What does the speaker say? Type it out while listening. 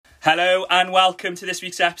Hello and welcome to this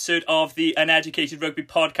week's episode of the Uneducated Rugby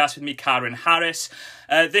podcast with me, Carwyn Harris.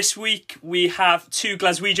 This week we have two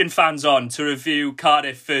Glaswegian fans on to review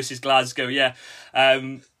Cardiff versus Glasgow.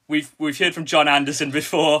 We've heard from John Anderson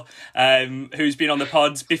before, who's been on the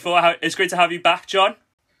pods before. It's great to have you back, John.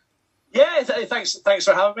 Yeah, thanks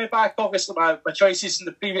for having me back. Obviously, my choices in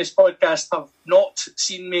the previous podcast have not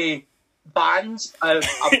seen me banned. I've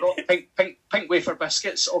got pink wafer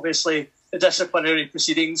biscuits. Obviously, the disciplinary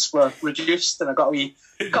proceedings were reduced, and I got a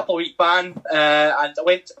couple of week ban. And I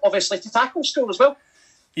went obviously to tackle school as well.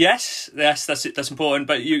 Yes, that's important.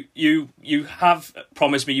 But you have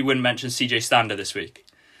promised me you wouldn't mention CJ Stander this week.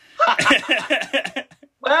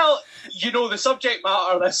 Well, the subject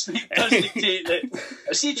matter this week does dictate that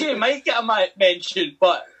CJ might get a mention,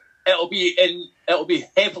 but it'll be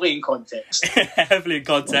heavily in context. Heavily in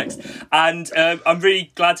context. And I'm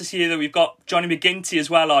really glad to see that we've got Johnny McGinty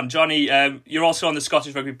as well on. Johnny, you're also on the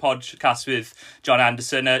Scottish Rugby podcast with John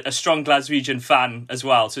Anderson, a strong Glaswegian fan as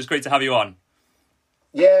well. So it's great to have you on.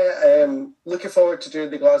 Yeah, looking forward to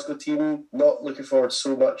doing the Glasgow team. Not looking forward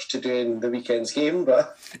so much to doing the weekend's game,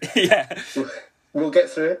 but yeah. We'll get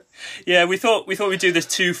through it. Yeah, we thought we'd do this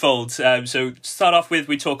twofold. So start off with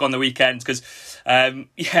we talk on the weekend because,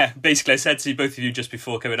 basically I said to both of you just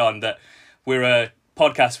before coming on that we're a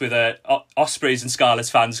podcast with Ospreys and Scarlets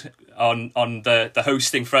fans on the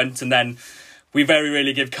hosting front, and then we very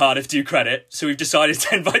rarely give Cardiff due credit. So we've decided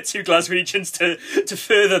to invite two Glaswegians to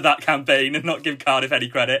further that campaign and not give Cardiff any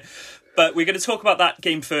credit. But we're going to talk about that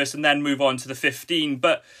game first and then move on to the 15.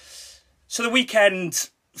 But so the weekend,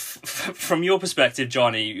 from your perspective,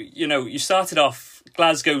 Johnny, you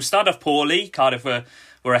Glasgow started off poorly, Cardiff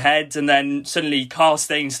were ahead, and then suddenly Carl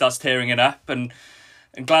Steyn starts tearing it up, and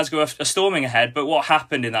Glasgow are storming ahead. But what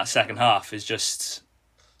happened in that second half is just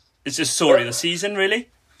story of the season, really.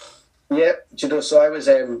 Yeah, so I was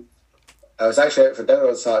actually out for dinner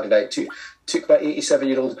on Saturday night. Took my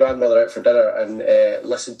 87-year-old grandmother out for dinner and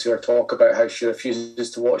listened to her talk about how she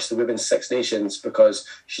refuses to watch the Women's Six Nations because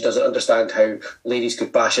she doesn't understand how ladies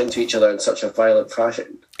could bash into each other in such a violent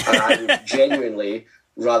fashion. And I would genuinely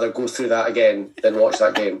rather go through that again than watch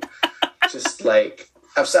that game. Just like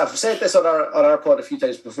I've said this on our pod a few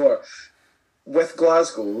times before. With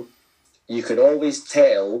Glasgow, you can always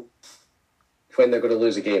tell when they're going to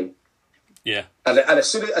lose a game. Yeah, and as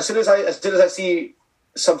soon as I see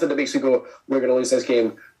something that makes me go, we're going to lose this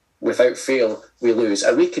game, without fail, we lose,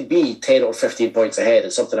 and we could be 10 or 15 points ahead,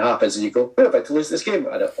 and something happens, and you go, we're about to lose this game,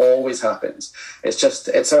 and it always happens. It's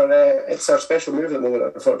our special move at the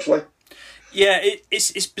moment, unfortunately. Yeah,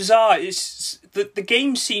 it's bizarre. It's the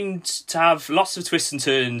game seemed to have lots of twists and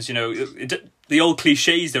turns. The old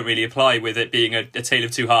cliches don't really apply with it being a tale of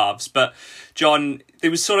two halves. But John, there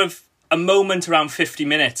was sort of a moment around 50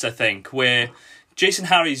 minutes, I think, where Jason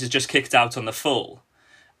Harries is just kicked out on the full,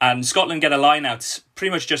 and Scotland get a line out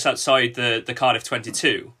pretty much just outside the Cardiff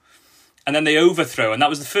 22, and then they overthrow, and that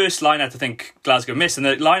was the first line out I think Glasgow missed, and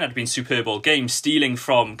the line out had been superb all game, stealing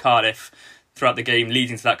from Cardiff throughout the game,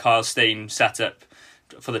 leading to that Carl Steyn setup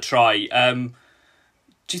for the try.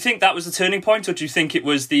 Do you think that was the turning point, or do you think it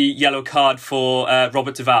was the yellow card for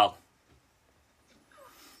Robert Duval?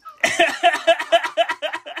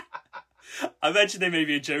 I mentioned there may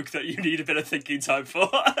be a joke that you need a bit of thinking time for.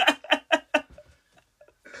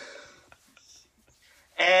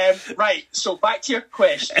 Right, so back to your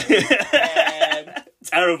question.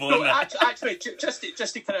 Terrible, no, isn't it? Actually, just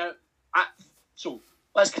to kind of... So,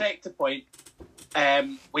 let's correct the point.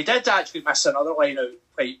 We did actually miss another line out,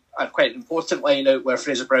 quite an important line out, where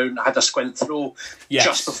Fraser Brown had a squint throw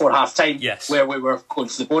just before half-time, where we were going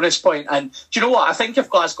for the bonus point. And do you know what? I think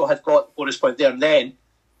if Glasgow had got the bonus point there and then,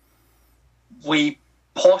 we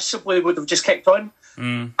possibly would have just kicked on.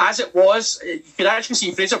 As it was, you could actually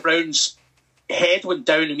see Fraser Brown's head went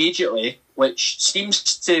down immediately, which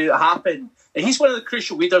seems to happen. And he's one of the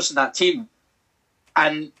crucial leaders in that team.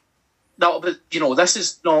 And this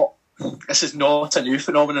is not a new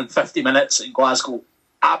phenomenon. 50 minutes in Glasgow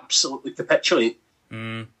absolutely capitulate.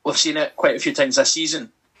 We've seen it quite a few times this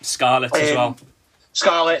season. Scarlets as well.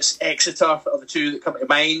 Scarlets, Exeter are the two that come to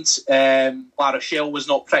mind. La Rochelle was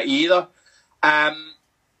not pretty either.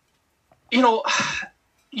 You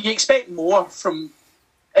expect more from...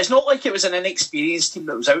 It's not like it was an inexperienced team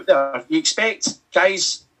that was out there. You expect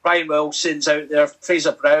guys, Ryan Wilson's out there,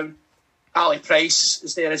 Fraser Brown, Ali Price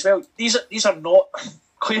is there as well. These are not...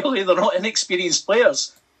 Clearly, they're not inexperienced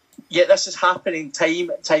players. Yet this is happening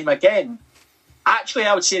time and time again. Actually,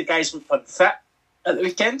 I would say the guys looked unfit at the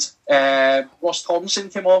weekend. Ross Thompson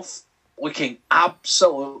came off looking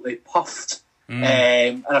absolutely puffed.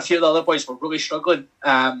 And a few of the other boys were really struggling.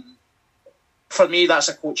 for me, that's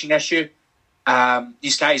a coaching issue.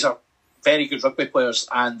 These guys are very good rugby players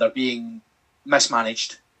and they're being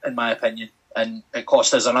mismanaged, in my opinion. And it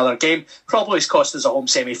cost us another game. Probably it's cost us a home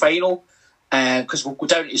semi-final because we'll go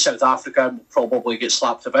down to South Africa and we'll probably get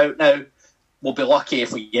slapped about now. We'll be lucky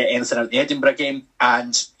if we get anything out of the Edinburgh game.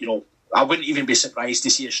 And, I wouldn't even be surprised to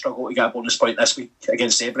see us struggle to get a bonus point this week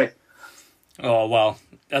against Ebury. Oh, well,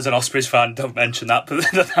 as an Ospreys fan, don't mention that.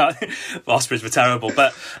 But Ospreys were terrible.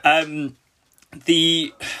 But I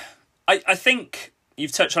think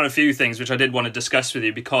you've touched on a few things which I did want to discuss with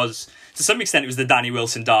you because to some extent it was the Danny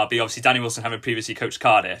Wilson derby. Obviously, Danny Wilson having previously coached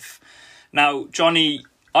Cardiff. Now, Johnny,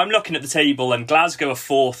 I'm looking at the table and Glasgow are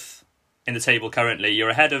 4th in the table currently. You're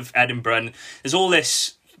ahead of Edinburgh and there's all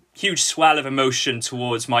this huge swell of emotion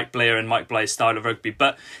towards Mike Blair and Mike Blair's style of rugby.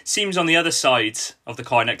 But it seems on the other side of the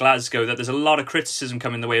coin at Glasgow that there's a lot of criticism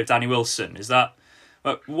coming the way of Danny Wilson. Is that...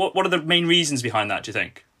 What are the main reasons behind that, do you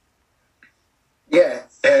think? Yeah,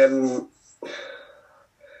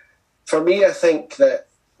 for me, I think that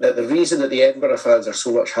the reason that the Edinburgh fans are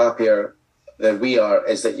so much happier than we are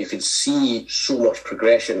is that you can see so much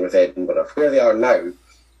progression with Edinburgh. Where they are now,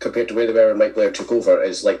 compared to where they were when Mike Blair took over,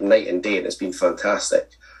 is like night and day, and it's been fantastic.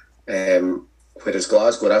 Whereas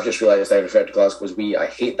Glasgow, and I've just realised I referred to Glasgow as we. I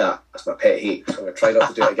hate that. That's my pet hate. So I'm going to try not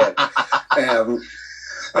to do it again.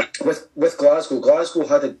 With Glasgow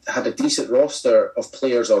had a decent roster of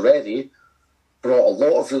players already, brought a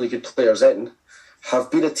lot of really good players in, have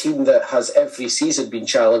been a team that has every season been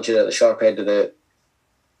challenging at the sharp end of the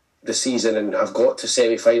season and have got to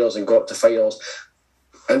semi-finals and got to finals.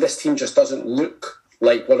 And this team just doesn't look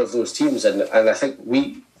like one of those teams. And I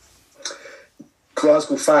think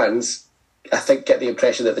Glasgow fans, I think, get the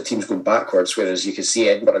impression that the team's going backwards, whereas you can see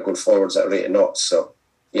Edinburgh going forwards at a rate of knots. So,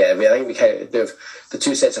 yeah, I think we kind of the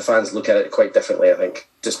two sets of fans look at it quite differently, I think,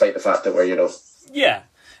 despite the fact that we're, yeah,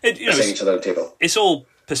 seeing each other on the table. It's all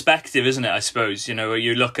perspective, isn't it? I suppose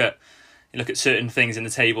you look at certain things in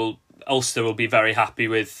the table. Ulster will be very happy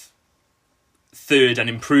with 3rd and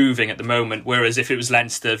improving at the moment, whereas if it was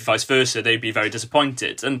Leinster, vice versa, they'd be very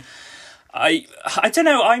disappointed. And I don't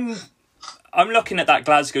know. I'm looking at that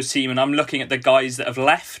Glasgow team, and I'm looking at the guys that have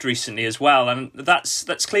left recently as well, and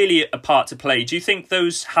that's clearly a part to play. Do you think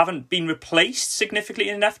those haven't been replaced significantly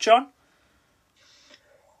enough, John?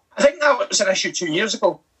 I think that was an issue 2 years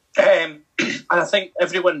ago. And I think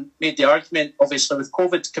everyone made the argument, obviously, with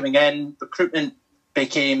COVID coming in, recruitment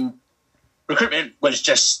was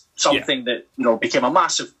just something that became a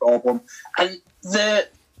massive problem. And the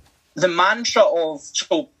mantra of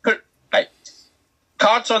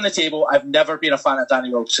cards on the table. I've never been a fan of Danny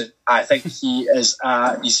Wilson. I think he is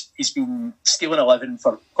he's been stealing a living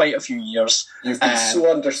for quite a few years. You've been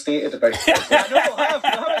so understated about it. I know I have,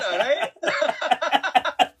 haven't I,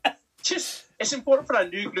 right? Just, it's important for a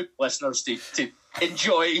new group of listeners to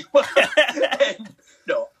enjoy.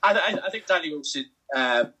 No, I think Danny Wilson,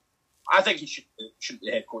 I think he shouldn't be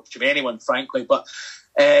the head coach of anyone, frankly, but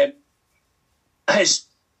the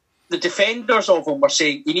defenders of him were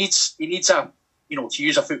saying he needs a, to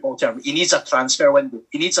use a football term, he needs a transfer window.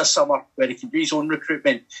 He needs a summer where he can do his own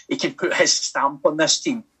recruitment. He can put his stamp on this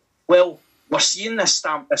team. Well, we're seeing this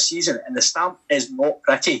stamp this season, and the stamp is not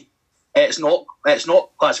pretty. It's not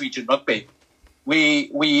Glaswegian rugby.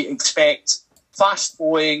 We expect fast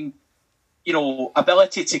flowing,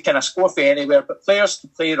 ability to kind of score for anywhere, but players to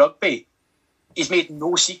play rugby. He's made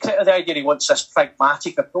no secret of the idea he wants this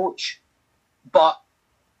pragmatic approach, but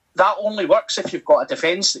that only works if you've got a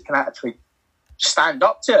defence that can actually stand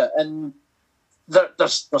up to it. And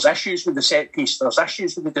there's issues with the set piece, there's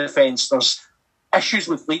issues with the defence, there's issues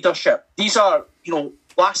with leadership. These are,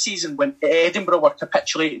 last season when Edinburgh were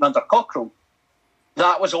capitulating under Cockrell,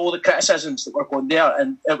 that was all the criticisms that were going there,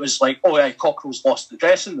 and it was like, oh yeah, Cockrell's lost the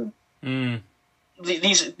dressing room.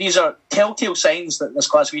 These are telltale signs that this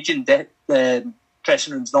Glaswegian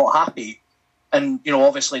dressing room's not happy. And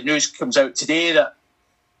obviously news comes out today that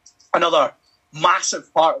another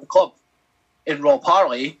massive part of the club in Rob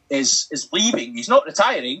Harley is leaving. He's not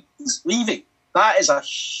retiring, he's leaving. That is a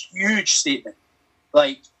huge statement.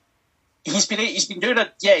 Like, he's been doing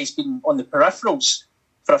it, he's been on the peripherals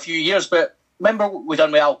for a few years, but remember what we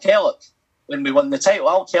done with Al Kellick when we won the title?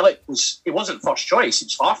 Al Kellick wasn't first choice, he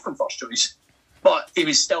was far from first choice, but he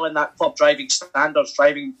was still in that club driving standards,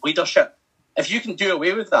 driving leadership. If you can do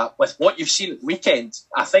away with that with what you've seen at the weekend,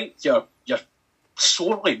 I think you're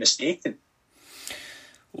sorely mistaken.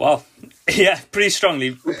 Well, yeah, pretty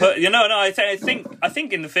strongly. But I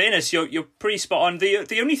think in the fairness, you're pretty spot on.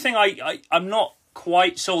 The only thing I'm not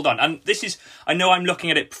quite sold on, and this is, I know I'm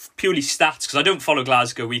looking at it purely stats because I don't follow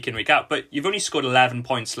Glasgow week in, week out, but you've only scored 11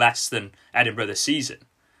 points less than Edinburgh this season.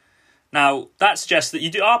 Now, that suggests that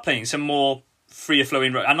you are playing some more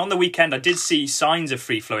free-flowing rugby. And on the weekend, I did see signs of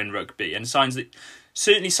free-flowing rugby and signs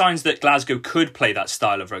that Glasgow could play that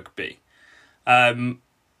style of rugby.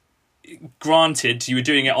 Granted, you were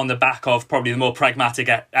doing it on the back of probably the more pragmatic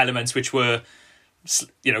elements, which were,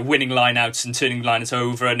 winning line-outs and turning line-outs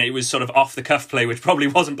over, and it was sort of off-the-cuff play, which probably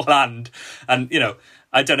wasn't planned. And,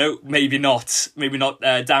 I don't know, maybe not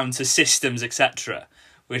down to systems, etc.,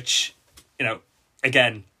 which,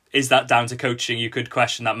 again, is that down to coaching? You could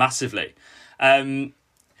question that massively. On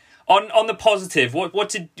the positive, what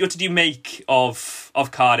did you make of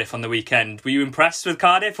Cardiff on the weekend? Were you impressed with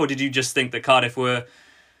Cardiff, or did you just think that Cardiff were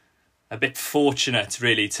a bit fortunate,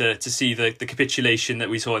 really, to see the capitulation that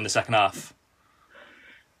we saw in the second half?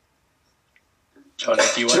 Johnny,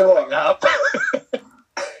 do you want to pick that up?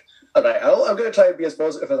 All right, I'm going to try and be as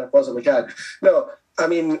positive as I possibly can. No, I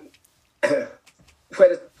mean,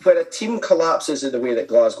 when a team collapses in the way that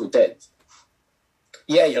Glasgow did,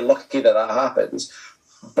 yeah, you're lucky that happens,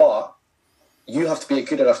 but you have to be a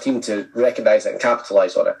good enough team to recognise it and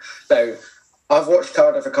capitalise on it. Now, I've watched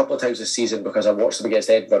Cardiff a couple of times this season because I watched them against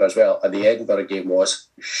Edinburgh as well, and the Edinburgh game was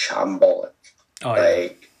shambolic. Oh, yeah.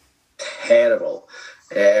 Terrible.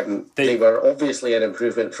 They were obviously an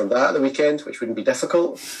improvement from that at the weekend, which wouldn't be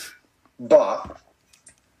difficult. But,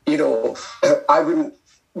 I wouldn't,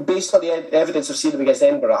 based on the evidence I've seen them against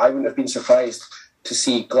Edinburgh, I wouldn't have been surprised to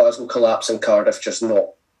see Glasgow collapse and Cardiff just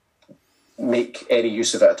not make any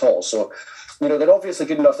use of it at all. So, they're obviously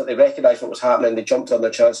good enough that they recognised what was happening, they jumped on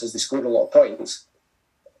their chances, they scored a lot of points.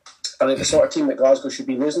 Are they the sort of team that Glasgow should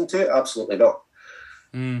be losing to? Absolutely not.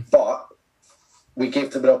 But we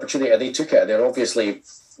gave them an opportunity and they took it, and they're obviously,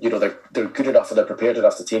 they're good enough and they're prepared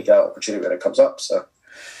enough to take that opportunity when it comes up, so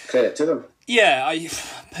credit to them. Yeah, I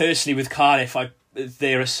personally, with Cardiff,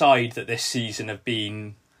 they're a side that this season have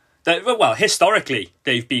been... historically,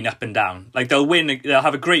 they've been up and down. Like, they'll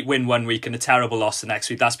have a great win one week and a terrible loss the next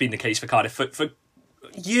week. That's been the case for Cardiff for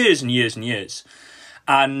years and years and years.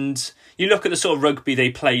 And you look at the sort of rugby they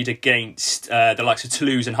played against the likes of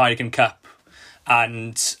Toulouse and Heineken Cup,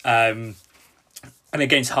 and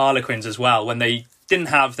against Harlequins as well, when they didn't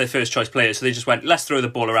have their first choice players, so they just went, let's throw the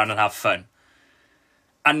ball around and have fun.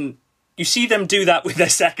 And you see them do that with their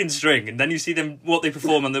second string, and then you see them what they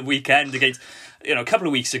perform on the weekend against, a couple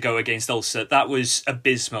of weeks ago against Ulster. That was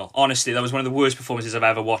abysmal. Honestly, that was one of the worst performances I've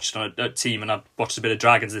ever watched on a team, and I've watched a bit of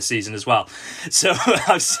Dragons this season as well. So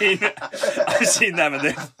I've seen them,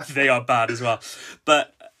 and they are bad as well.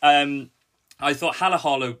 But I thought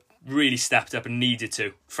Halaholo really stepped up and needed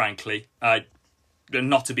to, frankly.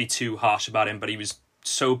 Not to be too harsh about him, but he was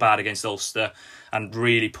so bad against Ulster and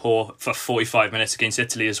really poor for 45 minutes against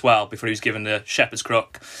Italy as well before he was given the shepherd's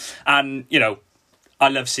crook. And, I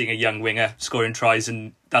love seeing a young winger scoring tries,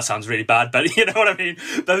 and that sounds really bad, but you know what I mean?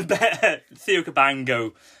 But Theo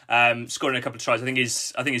Cabango scoring a couple of tries. I think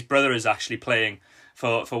his brother is actually playing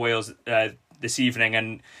for Wales this evening,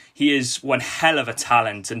 and he is one hell of a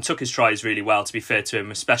talent and took his tries really well, to be fair to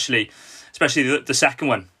him, especially the second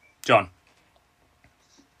one, John.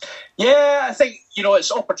 Yeah, I think,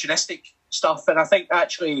 it's opportunistic stuff, and I think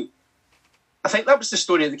that was the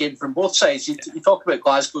story of the game from both sides. You talk about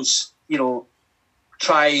Glasgow's,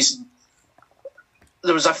 tries.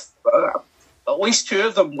 There was at least two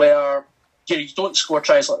of them where you don't score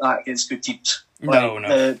tries like that against good teams. No.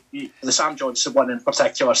 The Sam Johnson one in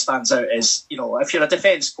particular stands out as, if you're a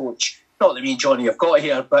defence coach, not that me and Johnny have got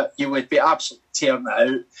here, but you would be absolutely tearing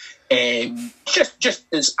it out. Just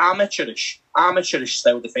as amateurish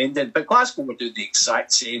style defending. But Glasgow were doing the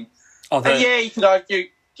exact same. And yeah, you could argue,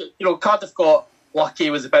 Cardiff got lucky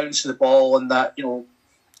with the bounce of the ball and that,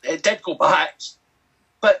 it did go back.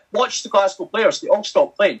 But watch the Glasgow players, they all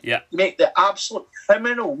stopped playing. Yeah. You make the absolute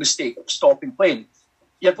criminal mistake of stopping playing.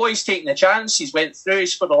 Your boy's taking a chance, he's went through,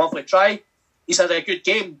 he's scored a lovely try, he's had a good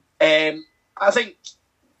game. I think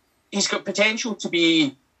he's got potential to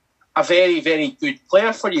be a very, very good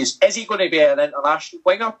player for you. Is he going to be an international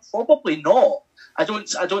winger? Probably not. I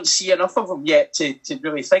don't see enough of him yet to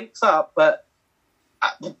really think that, but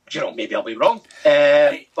maybe I'll be wrong.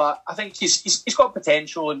 But I think he's got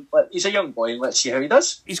potential, and he's a young boy, and let's see how he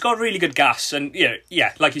does. He's got really good gas, and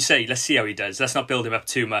like you say, let's see how he does. Let's not build him up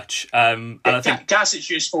too much. And I think gas is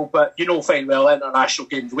useful, but fine well, international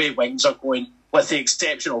game, the way wings are going, with the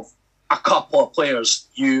exception of a couple of players,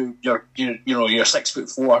 you're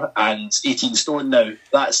 6'4" and 18 stone now.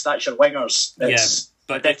 That's your wingers. It's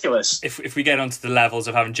ridiculous. If we get onto the levels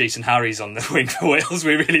of having Jason Harries on the wing for Wales,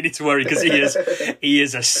 we really need to worry, because he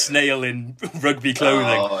is a snail in rugby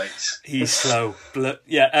clothing. Oh, he's slow. But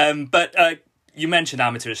you mentioned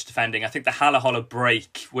amateurish defending. I think the Hala Holla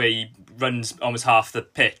break where he runs almost half the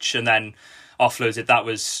pitch and then offloads it, that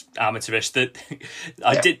was amateurish.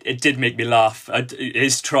 It did make me laugh.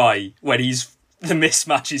 His try when the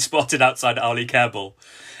mismatch he spotted outside Ollie Kebble,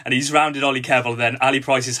 and he's rounded Ollie Kebble, and then Ali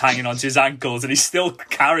Price is hanging onto his ankles and he's still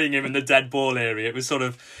carrying him in the dead ball area. It was sort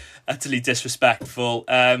of utterly disrespectful.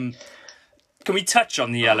 Can we touch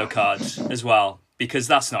on the yellow card as well? Because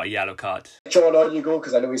that's not a yellow card. John, on you go,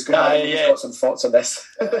 because I know he's got some thoughts on this.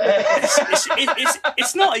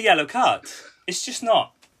 It's not a yellow card. It's just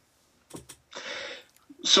not.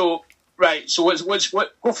 So, right, so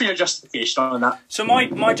what? Go for your justification on that. So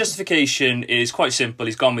my justification is quite simple.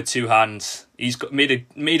 He's gone with two hands. He's made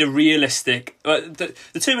a realistic... the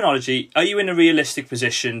terminology, are you in a realistic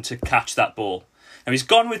position to catch that ball? Now, he's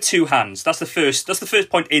gone with two hands. That's the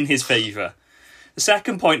first point in his favour. The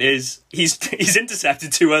second point is he's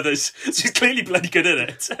intercepted two others, so he's clearly bloody good at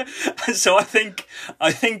it. So I think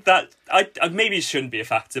that maybe it shouldn't be a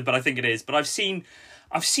factor, but I think it is. But I've seen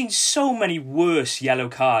so many worse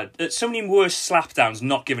so many worse slapdowns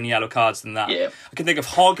not given yellow cards than that. Yeah. I can think of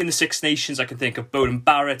Hogg in the Six Nations. I can think of Bowden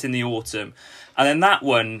Barrett in the autumn, and then that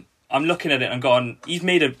one, I'm looking at it and going, he's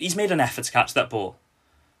made an effort to catch that ball.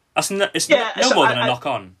 It's no more than a knock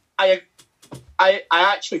on. I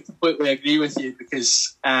actually completely agree with you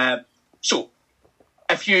because so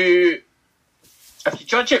if you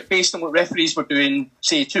judge it based on what referees were doing,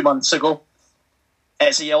 say 2 months ago,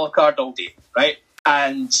 it's a yellow card all day, right?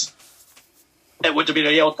 And it would have been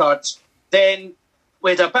a yellow card. Then we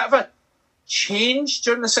had a bit of a change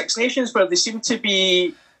during the Six Nations where they seemed to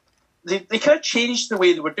be they kind of changed the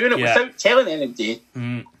way they were doing it without telling anybody.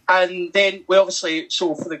 Mm. And then we obviously,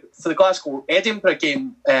 so for the Glasgow Edinburgh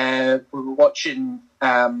game, we were watching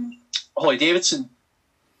Holly Davidson,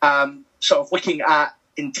 sort of looking at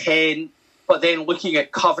intent, but then looking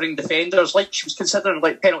at covering defenders, like she was considering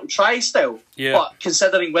like penalty try style, but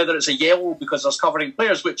considering whether it's a yellow because there's covering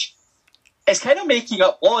players, which is kind of making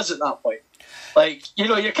up laws at that point. Like,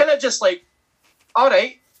 you're kind of just like, all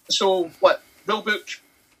right, so what, rule book?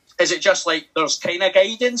 Is it just like there's kind of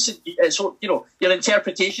guidance? So, your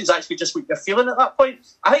interpretation is actually just what you're feeling at that point.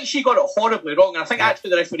 I think she got it horribly wrong. And I think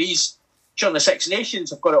actually the referees during the Six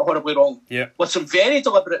Nations have got it horribly wrong with some very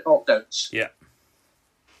deliberate knockdowns. Yeah.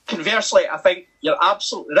 Conversely, I think you're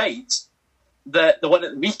absolutely right that the one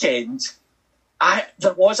at the weekend,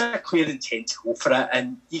 there was a clear intent to go for it.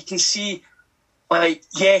 And you can see, like,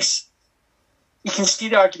 yes, you can see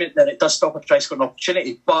the argument that it does stop a try scoring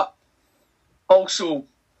opportunity, but also...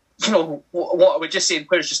 what I would just say,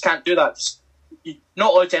 players just can't do that. You're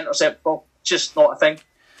not allowed to intercept the ball. Just not a thing.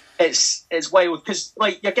 It's wild because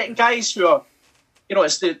like you're getting guys who are,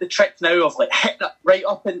 it's the trick now of like hitting it right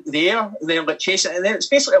up into the air and then like chasing it, and then it's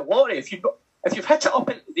basically a lottery. If you've hit it up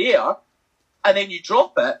into the air and then you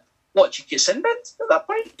drop it, what, you get sin binned at that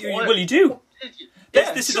point? Well, you do.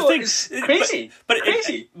 This is the thing. It's crazy. But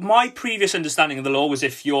crazy. My previous understanding of the law was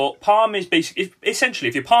if your palm is essentially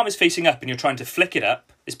if your palm is facing up and you're trying to flick it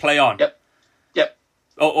up, it's play on. Yep.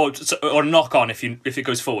 Or knock on if it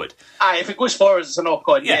goes forward. If it goes forward, it's a knock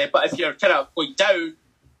on. Yeah. But if you're kind of going down,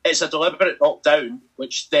 it's a deliberate knock down,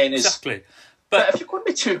 which then is exactly. But if you're going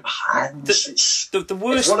with two hands, the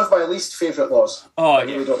worst. It's one of my least favourite laws. Oh, I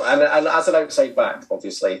really don't. And as an outside back,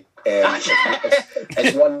 obviously,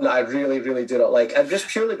 it's one that I really, really do not like, and just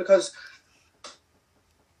purely because,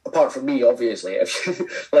 apart from me, obviously, if you,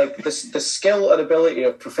 like the skill and ability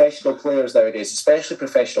of professional players nowadays, especially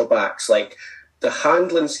professional backs, like. The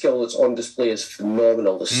handling skill that's on display is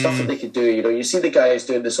phenomenal. The stuff that they could do, you see the guys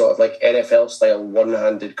doing the sort of like NFL style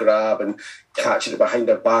one-handed grab and catching it behind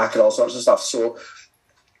their back and all sorts of stuff. So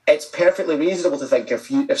it's perfectly reasonable to think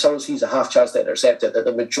if someone sees a half chance to intercept it, that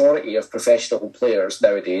the majority of professional players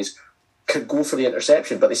nowadays could go for the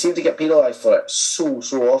interception, but they seem to get penalised for it so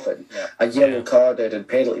often, and yellow carded and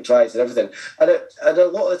penalty tries and everything. And a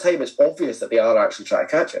lot of the time, it's obvious that they are actually trying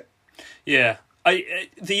to catch it. Yeah.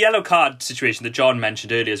 The yellow card situation that John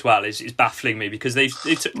mentioned earlier as well is baffling me because they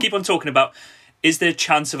keep on talking about is there a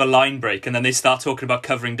chance of a line break, and then they start talking about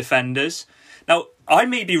covering defenders. Now, I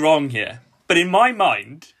may be wrong here, but in my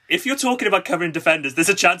mind, if you're talking about covering defenders, there's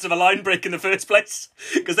a chance of a line break in the first place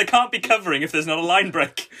because they can't be covering if there's not a line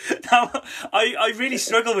break. Now, I really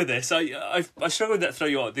struggle with this. I struggle with that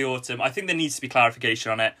through the autumn. I think there needs to be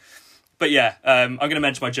clarification on it. But yeah, I'm going to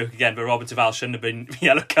mention my joke again, but Robert Duval shouldn't have been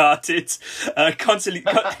yellow carded.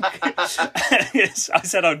 Yes, I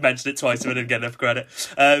said I would mention it twice, so I didn't get enough credit.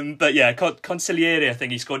 But yeah, Consigliere, I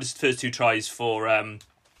think he scored his first two tries for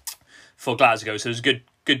Glasgow, so it was a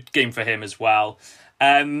good game for him as well.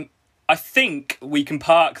 I I think we can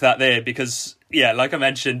park that there because, yeah, like I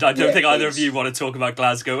mentioned, I don't think either of you want to talk about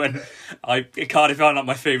Glasgow, and Cardiff are not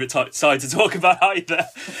my favourite side to talk about either.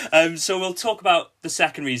 So we'll talk about the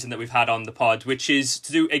second reason that we've had on the pod, which is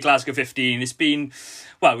to do a Glasgow 15. It's been,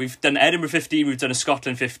 well, we've done Edinburgh 15, we've done a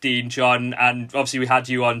Scotland 15, John, and obviously we had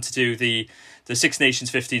you on to do the Six Nations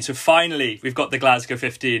 15. So finally, we've got the Glasgow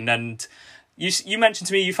 15, and you mentioned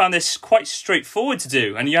to me you found this quite straightforward to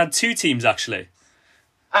do, and you had two teams actually.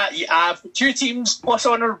 I've got two teams plus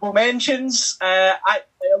honourable mentions. I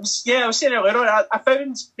was saying earlier on, I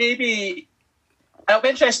found maybe it'll be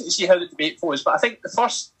interesting to see how the debate goes, but I think the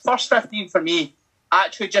first 15 for me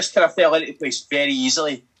actually just kind of fell into place very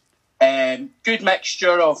easily. Good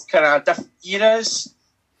mixture of kind of different eras.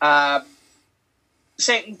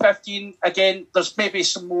 Second 15, again, there's maybe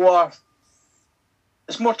some more.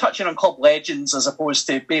 It's more touching on club legends as opposed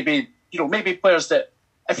to maybe players that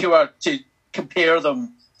if you were to compare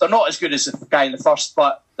them, they're not as good as the guy in the first,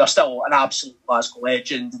 but they're still an absolute Glasgow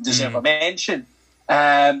legend and deserve a mention.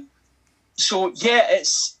 So yeah,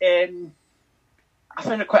 it's I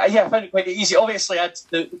found it quite easy. Obviously, I had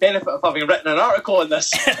the benefit of having written an article on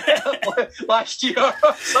this last year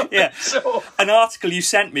or something. Yeah, so an article you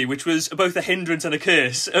sent me, which was both a hindrance and a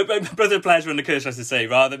curse, both a pleasure and a curse, I should say,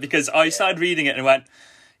 rather, because I started reading it and went,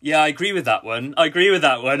 yeah, I agree with that one. I agree with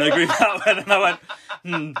that one. And I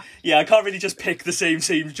went, yeah, I can't really just pick the same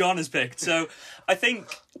team John has picked. So I think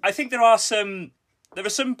there are some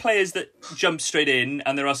players that jump straight in,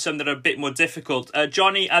 and there are some that are a bit more difficult.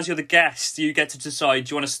 Johnny, as you're the guest, you get to decide.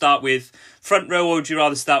 Do you want to start with front row, or would you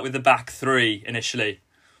rather start with the back three initially?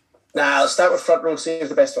 Nah, let's start with front row, save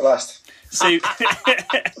the best for last. So,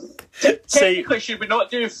 technically, should we not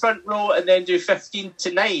do front row and then do 15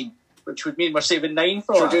 to 9? Which would mean we're saving 9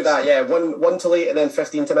 for us. Should we do that, yeah. 1 to 8 and then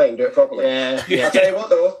 15 to 9. Do it properly. Yeah. I'll tell you what,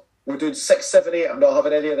 though. We're doing 6, 7, 8. I'm not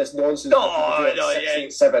having any of this nonsense. No, 6,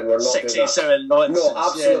 8, 7. We're not 6, doing 8, 7 nonsense. No,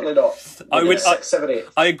 absolutely not. I would 6, 7, 8.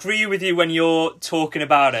 I agree with you when you're talking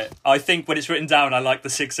about it. I think when it's written down, I like the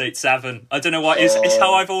 6, 8, 7. I don't know why. It's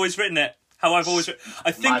how I've always written it. I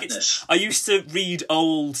think Madness. I used to read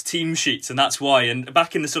old team sheets, and that's why. And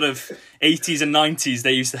back in the sort of 80s and 90s,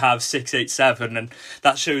 they used to have 6, 8, 7, and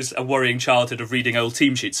that shows a worrying childhood of reading old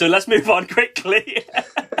team sheets. So let's move on quickly.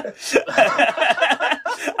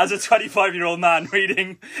 As a 25-year-old man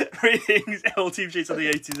reading old team sheets of the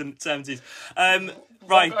 80s and 70s.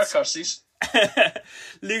 Right.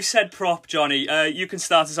 Loose head prop, Johnny. You can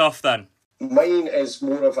start us off then. Mine is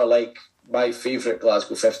more of my favourite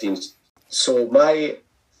Glasgow 15s. So my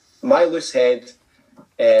loose head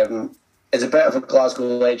is a bit of a Glasgow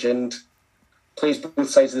legend. Plays both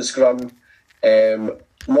sides of the scrum.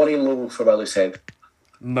 Murray Lowe for my loose head.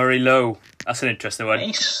 Murray Lowe. That's an interesting one.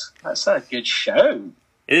 Nice. That's a good shout.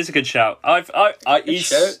 It is a good shout.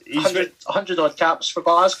 He's 100 odd caps for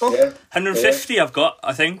Glasgow. Yeah. 150 I've got,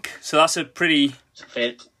 I think. So that's a pretty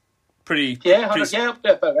about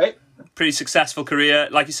right. Pretty successful career.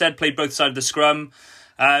 Like you said, played both sides of the scrum.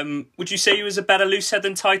 Would you say he was a better loose head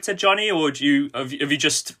than tight head, Johnny, or have you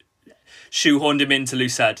just shoehorned him into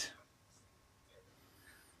loose head?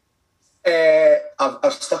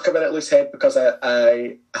 I've stuck him in at loose head because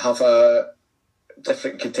I have a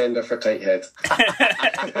different contender for tight head.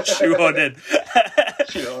 Shoehorned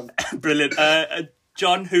in. Brilliant.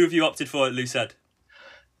 John, who have you opted for at loose head?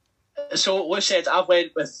 So, loose head, I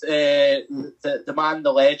went with the man,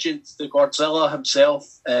 the legend, the Godzilla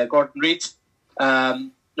himself, Gordon Reid.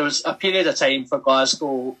 There was a period of time for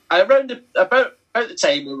Glasgow around about the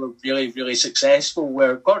time we were really, really successful,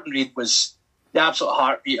 where Gordon Reid was the absolute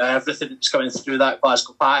heartbeat of everything that was coming through that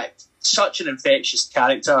Glasgow pact. Such an infectious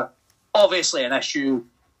character. Obviously an issue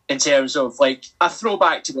in terms of like a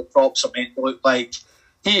throwback to what props are meant to look like.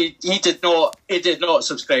 He did not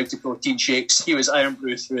subscribe to protein shakes. He was Iron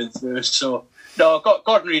Brew through and through. So no,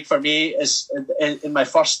 Gordon Reid for me is in my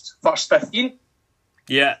first 15.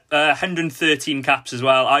 Yeah, 113 caps as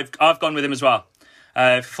well. I've gone with him as well.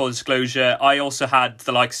 For full disclosure, I also had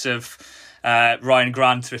the likes of Ryan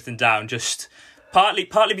Grant written down. Just partly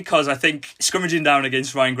because I think scrimmaging down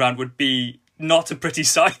against Ryan Grant would be not a pretty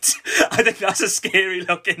sight. I think that's a scary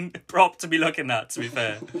looking prop to be looking at, to be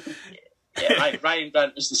fair. Yeah, Ryan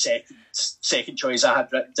Grant was the second choice I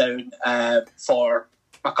had written down for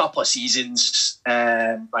a couple of seasons.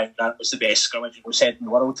 Ryan Grant was the best scrummaging loose head in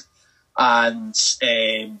the world. And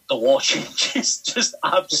the law changes just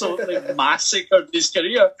absolutely massacred his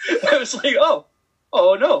career. It was like, oh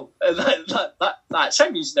no, that's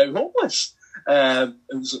him. He's now hopeless.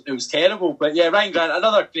 It was terrible. But yeah, Ryan Grant,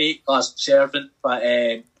 another great Glasgow servant. But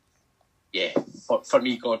for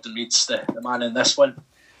me, Gordon Reid's the man in this one.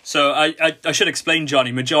 So I should explain,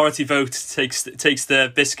 Johnny. Majority vote takes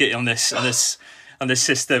the biscuit on this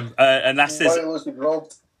system, unless there's Murray-Lowe's been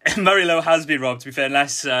robbed. Murray-Lowe has been robbed, to be fair,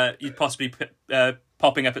 unless he's possibly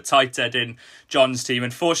popping up at tight end in John's team.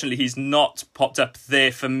 Unfortunately, he's not popped up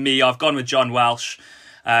there for me. I've gone with John Welsh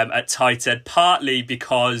at tight end, partly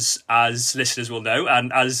because, as listeners will know,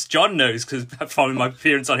 and as John knows, because following my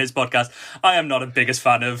appearance on his podcast, I am not a biggest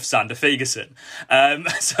fan of Sander Ferguson.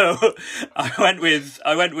 So I went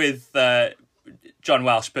with John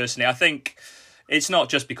Welsh personally. I think it's not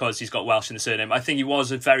just because he's got Welsh in the surname. I think he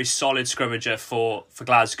was a very solid scrummager for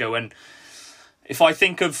Glasgow, and if I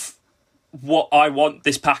think of what I want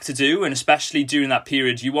this pack to do, and especially during that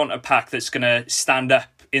period, you want a pack that's going to stand up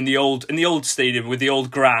in the old stadium with the old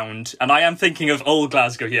ground. And I am thinking of old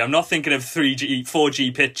Glasgow here. I'm not thinking of 3G,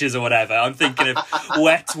 4G pitches or whatever. I'm thinking of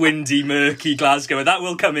wet, windy, murky Glasgow, and that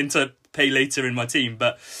will come into play later in my team.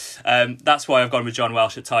 But that's why I've gone with John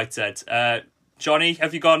Welsh at tight end. Johnny,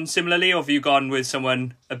 have you gone similarly, or have you gone with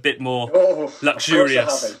someone a bit more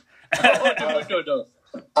luxurious? No.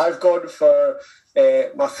 I've gone for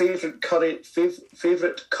my favourite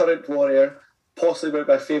current warrior, possibly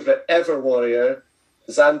my favourite ever warrior,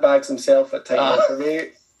 Zandbags himself at tight end for me.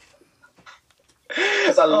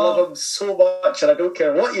 Because I love him so much, and I don't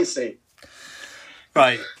care what you say.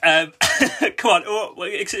 Right, come on.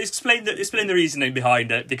 Explain the reasoning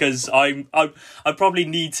behind it, because I probably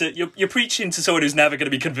need to. You're preaching to someone who's never going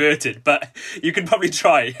to be converted, but you can probably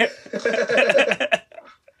try.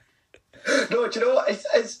 No, do you know what?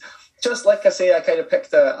 It's just like I say. I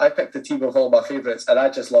picked a team of all my favourites, and I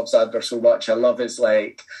just love Xander so much. I love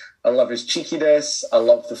his cheekiness. I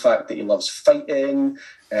love the fact that he loves fighting.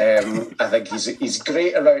 I think he's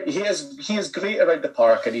great around. He is great around the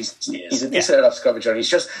park, and he's a decent enough scrummager. He's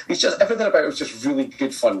just everything about him is just really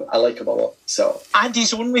good fun. I like him a lot. So, and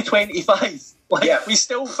he's only 25. We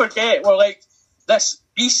still forget. We're like this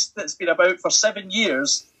beast that's been about for 7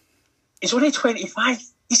 years. He's only 25.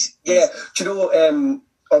 Do you know?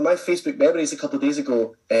 On my Facebook memories a couple of days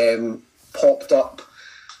ago, popped up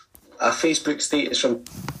a Facebook status from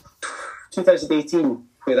 2018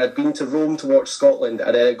 where I'd been to Rome to watch Scotland,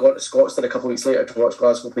 and then I got to Scotstoun a couple of weeks later to watch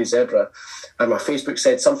Glasgow play Zebra, and my Facebook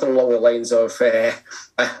said something along the lines of,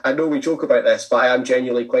 I know we joke about this, but I am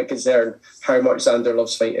genuinely quite concerned how much Xander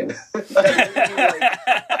loves fighting. Like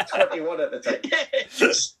 21 at the time.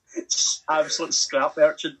 Absolute scrap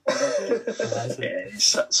merchant.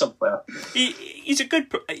 He's some player. He is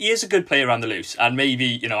a good player around the loose, and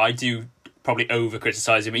maybe I do probably over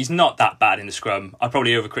criticise him. He's not that bad in the scrum. I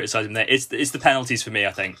probably over criticise him there. It's the penalties for me.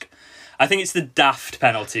 I think it's the daft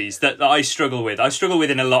penalties that I struggle with. I struggle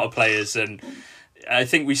with in a lot of players, and I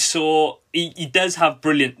think we saw he does have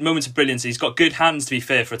brilliant moments of brilliance. He's got good hands, to be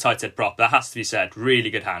fair, for a tight head prop. That has to be said. Really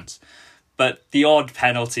good hands. But the odd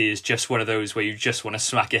penalty is just one of those where you just want to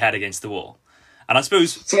smack your head against the wall. And I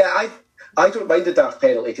suppose... See, I don't mind the daft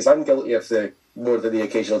penalty, because I'm guilty of more than the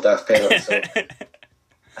occasional daft penalty. So.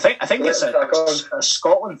 I think it's a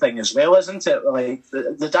Scotland thing as well, isn't it? Like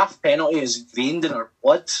the daft penalty is ingrained in our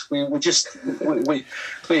blood. We we've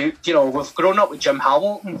grown up with Jim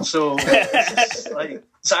Hamilton, so it's just, like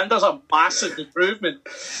Xander's a massive improvement.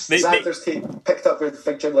 Xander's picked up where the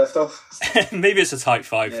Big Jim left off. Maybe it's a type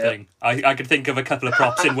 5 thing. I could think of a couple of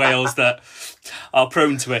props in Wales that are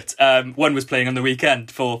prone to it. One was playing on the weekend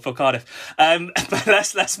for Cardiff. But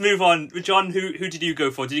let's move on. John, who did you go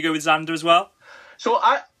for? Did you go with Xander as well? So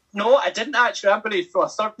I didn't actually. I'm going to throw a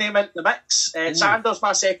third name into the mix. Xander's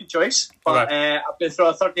my second choice, but I'm going to throw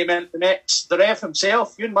a third name into the mix. The ref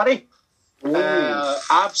himself, Ewan Murray.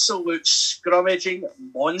 Absolute scrummaging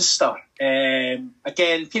monster.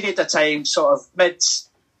 Again, period of time, sort of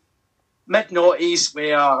mid-noughties,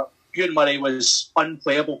 where Ewan Murray was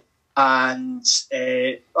unplayable, and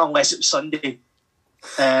unless it was Sunday.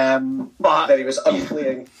 But then he was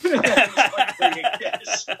unplaying.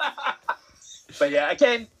 Yes. But yeah,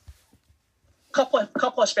 again, couple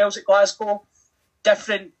of spells at Glasgow,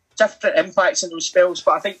 different impacts in those spells.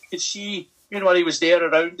 But I think you could see, when he was there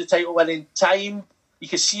around the title winning time, you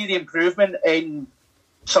could see the improvement in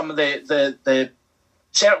some of the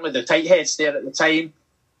certainly the tight heads there at the time.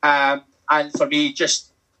 And for me,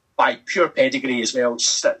 just by pure pedigree as well,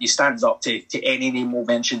 he stands up to any name we'll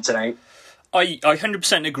mention tonight. I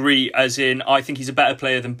 100% agree, as in, I think he's a better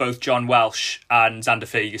player than both John Welsh and Xander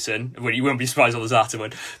Ferguson. Well, you won't be surprised on the Zata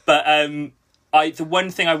one. But the one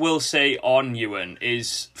thing I will say on Ewan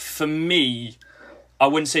is, for me, I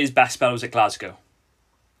wouldn't say his best spell was at Glasgow.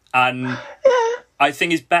 And I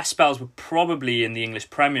think his best spells were probably in the English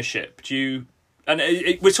Premiership.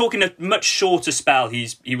 We're talking a much shorter spell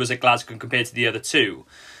he was at Glasgow compared to the other two.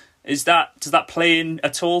 Does that play in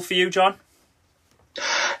at all for you, John?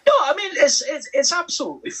 No, I mean it's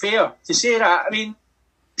absolutely fair to say that. I mean,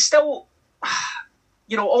 still,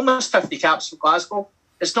 almost 50 caps for Glasgow.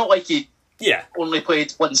 It's not like he only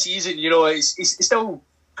played one season. He's still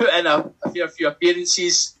put in a fair few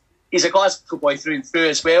appearances. He's a Glasgow boy through and through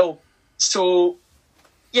as well. So,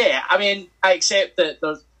 yeah, I mean, I accept that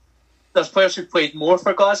there's players who played more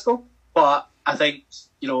for Glasgow, but I think,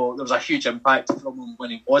 there was a huge impact from him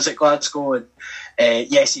when he was at Glasgow.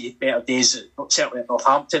 And yes, he had better days, certainly at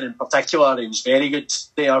Northampton in particular. He was very good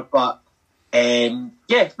there. But, I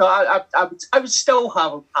would still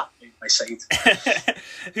have him happy on my side.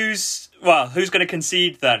 Who's going to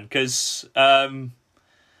concede then? Because...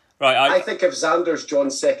 I think if Xander's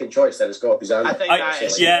John's second choice, then it's got to be Xander.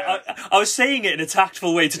 I was saying it in a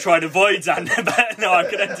tactful way to try and avoid Xander, but no, I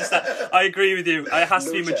can understand. I agree with you. It has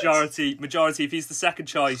to be majority. Majority. If he's the second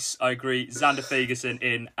choice, I agree. Xander Ferguson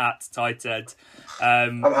in at tight end.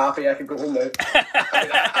 I'm happy. I can go home now.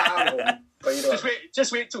 I'm home. But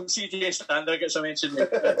just wait till CJ Stander gets a mention.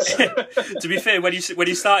 To be fair, when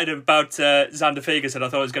you started about Xander Ferguson, I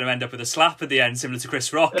thought I was going to end up with a slap at the end, similar to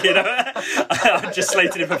Chris Rock. I just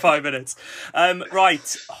slated him for 5 minutes.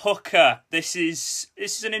 Right, hooker. This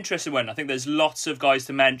is an interesting one. I think there's lots of guys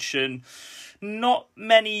to mention. Not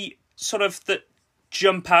many sort of that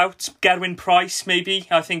jump out. Gerwyn Price, maybe.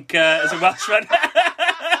 I think as a Welshman.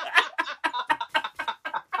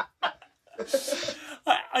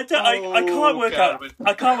 I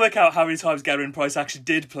can't work out how many times Gerwyn Price actually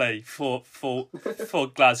did play for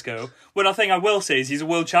Glasgow. One thing I will say is he's a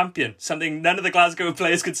world champion, something none of the Glasgow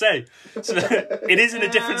players could say. So it is in a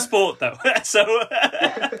different sport though. So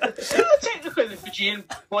technically the Fijian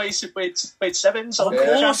boys who played sevens, of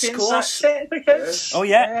course. Oh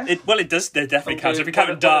yeah, it does. It definitely counts. If you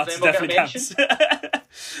count darts, it definitely counts.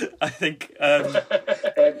 I think.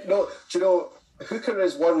 No, do you know? Hooker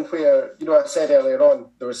is one where, I said earlier on,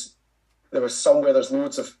 there was some where there's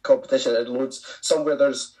loads of competition and some where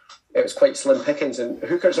it was quite slim pickings, and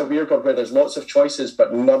Hooker's a weird one where there's lots of choices,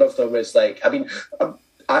 but none of them is like, I mean,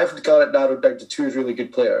 I've got it narrowed down to two really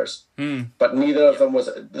good players, but neither of them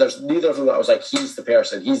that I was like, he's the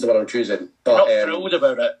person, he's the one I'm choosing. But, not thrilled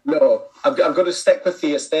about it. No, I'm going to stick with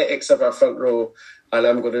the aesthetics of our front row, and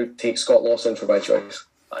I'm going to take Scott Lawson for my choice.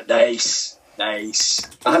 Oh, nice.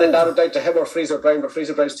 I had it narrowed down to him or Fraser Brown, but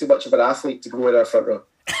Fraser Brown's too much of an athlete to go in our front row.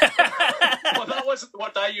 Well, that wasn't the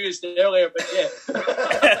word I used earlier, but yeah.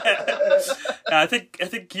 I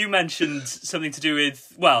think you mentioned something to do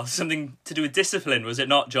with discipline, was it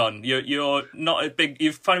not, John? You're not a big.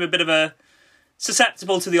 You find him a bit of a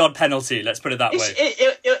susceptible to the odd penalty. Let's put it that way.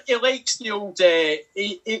 He likes the old.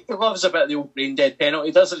 He loves a bit of the old brain dead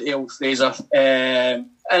penalty, doesn't he, old Fraser?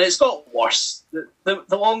 And it's got worse. The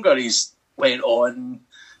longer he's went on,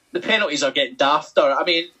 the penalties are getting dafter. I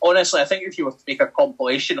mean, honestly, I think if you were to make a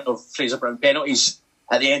compilation of Fraser Brown penalties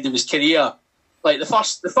at the end of his career, like the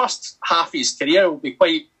first half of his career will be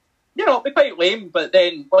quite lame, but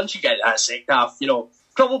then once you get that second half,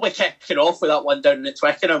 probably kicking off with that one down at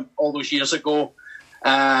Twickenham all those years ago.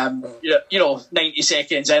 90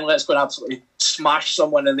 seconds in, let's go and absolutely smash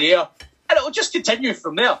someone in the air, and it'll just continue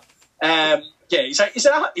from there. He's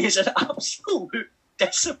an absolute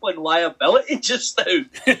discipline liability just now.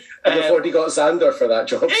 Before he got Xander for that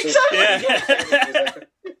job. Exactly. Yeah.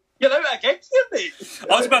 You're out of gigs here, mate.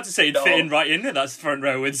 I was about to say he'd fit in right in that front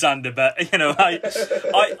row with Xander, but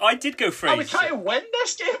I did go Fraser. Are we trying to win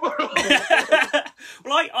this game?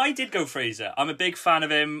 Well, I did go Fraser. I'm a big fan of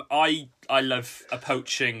him. I love a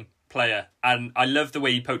poaching player, and I love the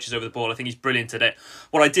way he poaches over the ball. I think he's brilliant at it.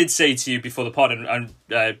 What I did say to you before the pod, and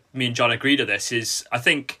me and John agreed to this, is I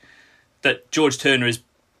think that George Turner is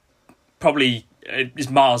probably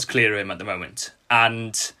miles clear of him at the moment.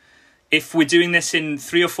 And if we're doing this in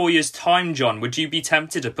 3 or 4 years' time, John, would you be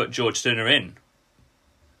tempted to put George Turner in?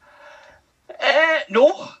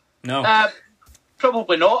 No.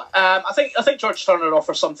 Probably not. I think George Turner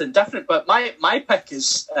offers something different, but my pick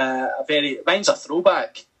is mine's a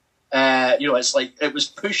throwback. It's like it was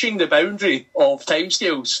pushing the boundary of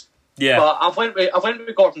timescales. Yeah. But I went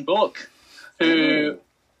with Gordon Bullock, who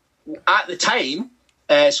at the time,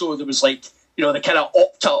 so there was like the kind of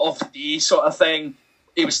Opta of the day sort of thing.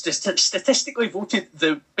 He was statistically voted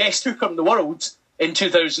the best hooker in the world in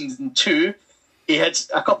 2002. He had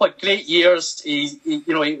a couple of great years. He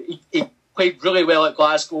played really well at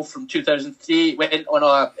Glasgow from 2003. Went on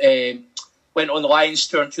the Lions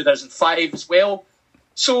tour in 2005 as well.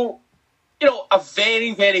 So, a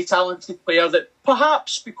very, very talented player that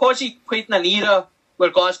perhaps because he played in an era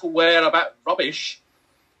where Glasgow were a bit rubbish,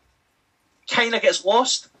 kind of gets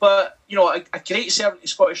lost. But, you know, a great servant to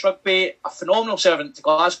Scottish rugby, a phenomenal servant to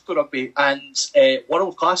Glasgow rugby, and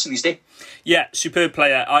world class in his day. Yeah, superb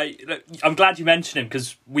player. I'm glad you mentioned him,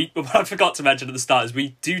 because what I forgot to mention at the start is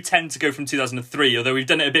we do tend to go from 2003, although we've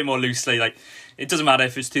done it a bit more loosely. Like, it doesn't matter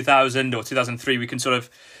if it's 2000 or 2003, we can sort of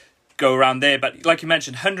go around there. But like you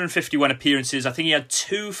mentioned, 151 appearances. I think he had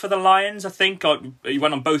 2 for the Lions, I think. Or he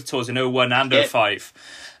went on both tours in 01 and 05.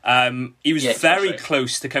 He was very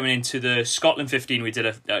close to coming into the Scotland 15 we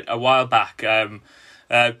did a while back. But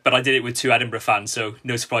I did it with 2 Edinburgh fans, so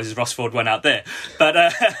no surprises Rossford went out there. But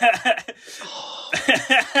I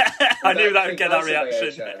knew that would get that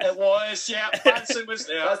reaction. It was, yeah. Manson was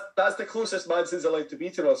there. That's the closest Manson's allowed to be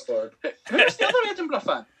to Rossford. Who's the other Edinburgh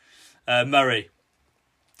fan?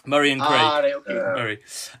 Murray and Craig. Right, okay. Murray.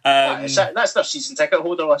 That's their season ticket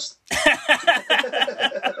holder list.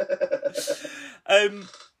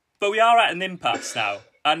 But we are at an impasse now.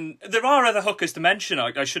 And there are other hookers to mention.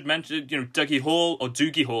 I should mention, Doogie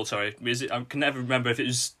Hall, sorry. I can never remember if it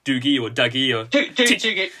was Doogie or Dougie or...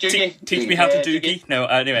 Doogie. Teach me how to Doogie. No,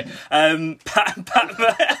 anyway.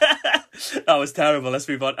 That was terrible. Let's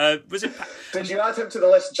move on. Was it... Did you add him to the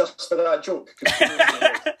list just for that joke?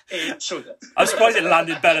 I'm surprised it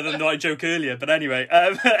landed better than my joke earlier, but anyway.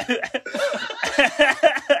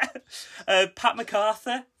 Pat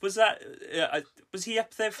MacArthur, was he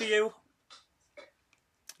up there for you?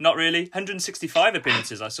 Not really. 165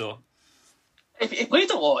 appearances I saw. He played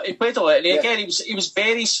a lot. And again, he was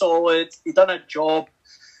very solid. He done a job.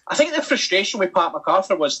 I think the frustration with Pat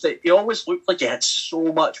MacArthur was that he always looked like he had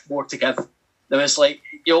so much more to give.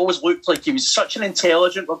 He always looked like he was such an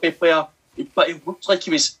intelligent rugby player, but he looked like he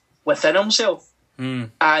was within himself.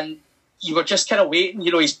 And you were just kind of waiting.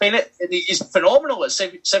 He's playing it. He's phenomenal at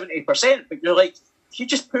 70%, but you're like, if you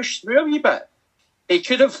just push through a wee bit, he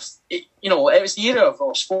could have, it was the era of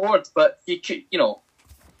Rossford, but he could,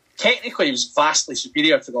 technically he was vastly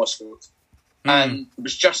superior to Rossford. And it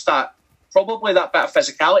was just probably that bit of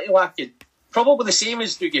physicality lacking. Probably the same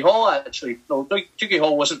as Doogie Hall, actually. No, Doogie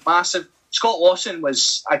Hall wasn't massive. Scott Lawson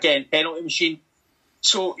was, again, penalty machine.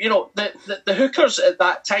 So, the hookers at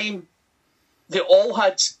that time, they all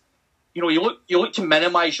had, you look to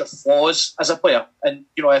minimise your flaws as a player. And,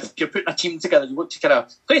 if you're putting a team together, you look to kind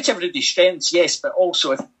of play to everybody's strengths, yes, but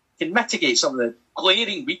also if you can mitigate some of the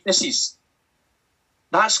glaring weaknesses.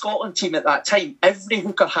 That Scotland team at that time, every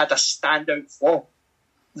hooker had a standout flaw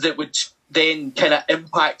that would then kind of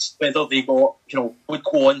impact whether they would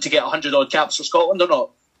go on to get 100-odd caps for Scotland or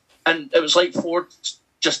not. And it was like Ford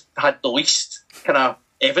just had the least kind of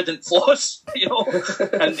evident flaws,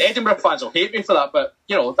 and Edinburgh fans will hate me for that, but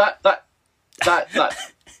that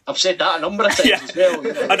I've said that a number of times as well.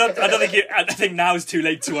 I think now is too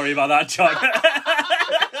late to worry about that, John.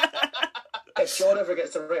 If John ever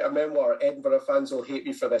gets to write a memoir, Edinburgh fans will hate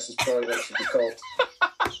me for this, is probably what it should be called.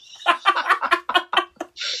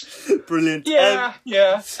 Brilliant. Yeah.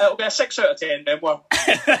 It'll be a 6 out of 10 memoir.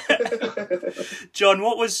 John,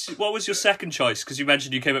 what was your second choice? Because you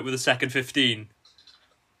mentioned you came up with a second 15.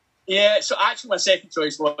 Yeah, so actually my second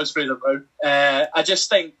choice was Fraser Brown. I just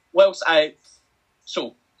think, as I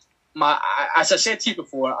said to you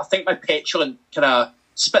before, I think my petulant kind of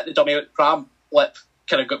spit the dummy out the pram lip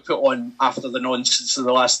kind of got put on after the nonsense of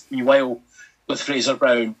the last wee while with Fraser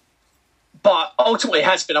Brown. But ultimately, he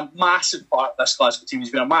has been a massive part of this Glasgow team. He's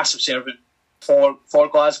been a massive servant for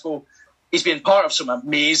Glasgow. He's been part of some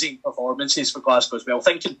amazing performances for Glasgow as well.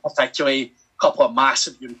 Thinking particularly a couple of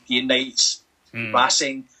massive European nights,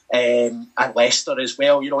 Racing and Leicester as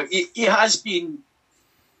well. He has been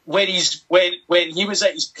when he was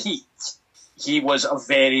at his peak, he was a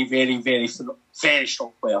very, very, very, very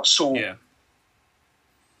strong player. So. Yeah.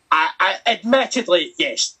 I admittedly,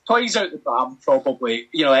 yes, toys out the pram, probably.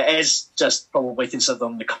 It is just probably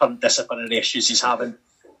considering the current disciplinary issues he's having.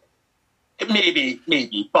 Maybe.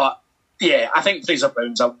 But, yeah, I think Fraser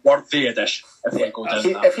Brown's a worthy addition if we go down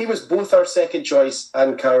that. If he was both our second choice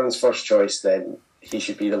and Karen's first choice, then he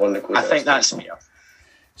should be the one that goes. I think that's fair.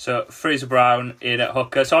 So Fraser Brown in at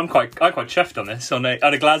hooker. So I'm quite chuffed on this. On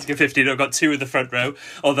a Glasgow 15, I've got 2 in the front row.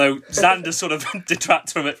 Although Xander sort of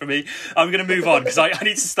detracts from it for me. I'm going to move on because I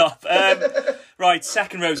need to stop. Right,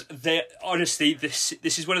 second rows. Honestly, this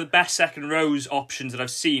is one of the best second rows options that I've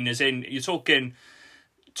seen. As in, you're talking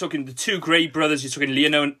the 2 Gray brothers. You're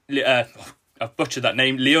talking I've butchered that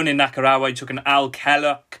name. Leonie Nakarawa. You're talking Al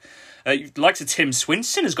Kellock. Likes of Tim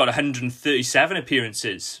Swinson has got 137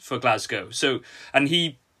 appearances for Glasgow. So,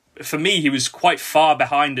 and for me, he was quite far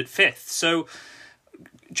behind at 5th. So,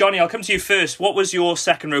 Johnny, I'll come to you first. What was your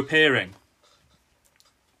second row pairing?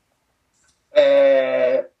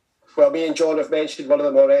 Well, me and John have mentioned one of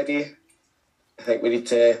them already. I think we need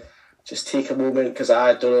to just take a moment, because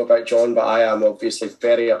I don't know about John, but I am obviously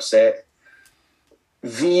very upset.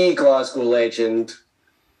 The Glasgow legend,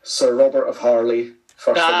 Sir Robert of Harley,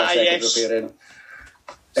 first and my second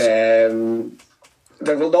repairing.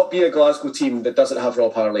 There will not be a Glasgow team that doesn't have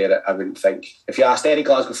Rob Harley in it, I wouldn't think. If you asked any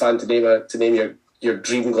Glasgow fan to name your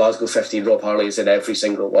dream Glasgow 15, Rob Harley is in every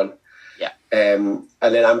single one. Yeah. And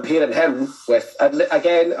then I'm pairing him with,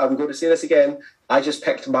 again, I'm going to say this again, I just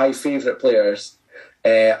picked my favourite players.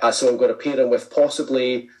 So I'm going to pair him with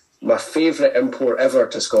possibly my favourite import ever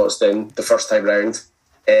to Scotstoun the first time round,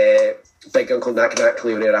 Big Uncle Knack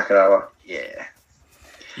Leonie Nakarawa. Yeah.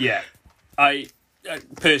 Yeah.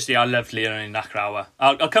 Personally, I love Leonie Nakarawa.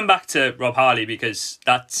 I'll come back to Rob Harley because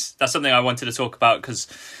that's something I wanted to talk about, because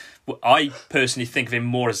I personally think of him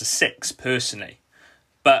more as a 6, personally.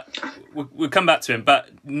 But we'll come back to him.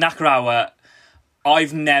 But Nakarawa,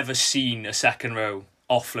 I've never seen a second row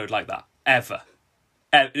offload like that, ever.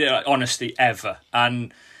 Honestly, ever.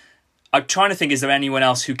 And I'm trying to think, is there anyone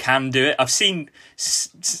else who can do it? I've seen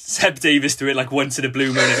Seb Davis do it like once in a blue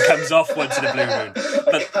moon and it comes off once in a blue moon.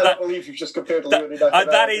 But I can't believe you've just compared Leonie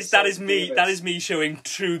Nakarawa. That is me. That is me showing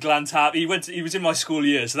true Glantab. He was in my school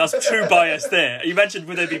years, so that's true bias there. You mentioned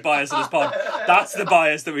would there be bias on this pod? That's the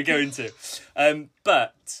bias that we're going to.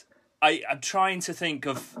 But I'm trying to think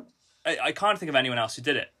of. I can't think of anyone else who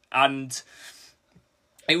did it, and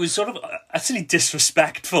it was sort of utterly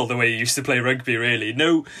disrespectful the way he used to play rugby, really.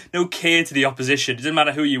 No care to the opposition. It didn't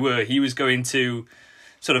matter who you were. He was going to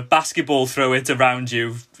sort of basketball throw it around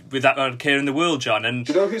you without care in the world, John. And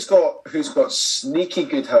do you know who's got sneaky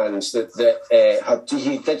good hands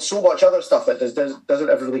he did so much other stuff that doesn't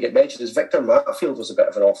ever really get mentioned? Is Victor Matfield was a bit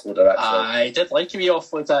of an offloader, actually. I did like him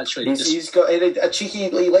offload, actually. He's got a cheeky,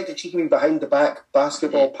 he liked a cheeky behind the back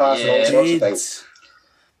basketball pass and all sorts of things.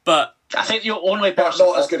 But I think the only person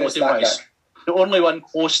not as good as that guy. The only one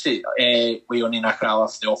close to Leonie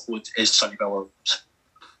Nakarawa for the offload is Sonny Williams,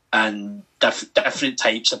 and different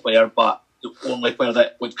types of player, but the only player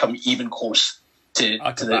that would come even close to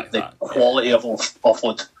the quality of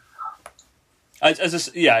offload. As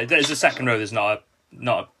a second row, there's not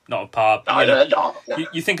a par. No.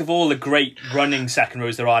 You think of all the great running second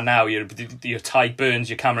rows there are now. Your Ty Burns,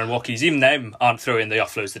 your Cameron Wackies, even them aren't throwing the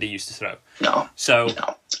offloads that he used to throw. No. So,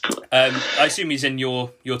 I assume he's in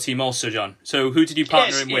your team also, John. So who did you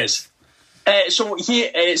partner him with? So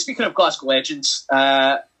speaking of Glasgow legends,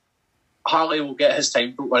 Harley will get his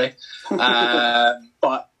time, don't worry.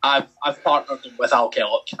 But I've partnered him with Al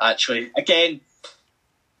Kellogg, actually. Again,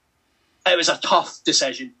 it was a tough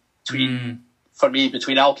decision for me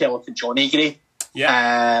between Al Kellogg and Johnny Gray.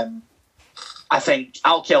 Yeah. I think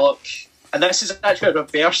Al Kellogg, and this is actually a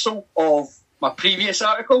reversal of my previous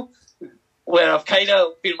article, where I've kind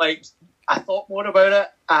of been like, I thought more about it,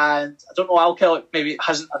 and I don't know, Al Kellogg maybe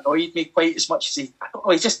hasn't annoyed me quite as much as I don't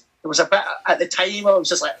know, there was a bit at the time I was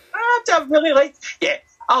just like, I really like. Yeah,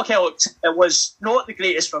 Al Kellogg, it was not the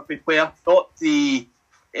greatest rugby player, he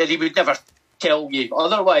would never tell you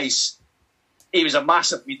otherwise. He was a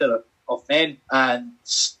massive leader of men, and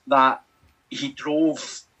that he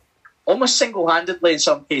drove, almost single-handedly in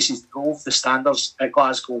some cases, drove the standards at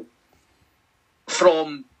Glasgow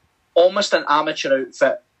from almost an amateur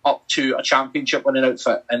outfit up to a championship winning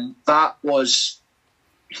outfit, and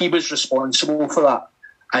he was responsible for that.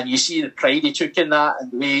 And you see the pride he took in that,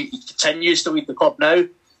 and the way he continues to lead the club now.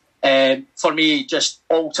 For me, just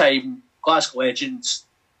all-time Glasgow legends.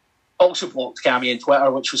 Also blocked Cammy on Twitter,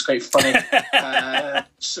 which was quite funny.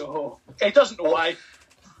 So he doesn't know why.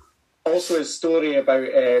 Also, his story about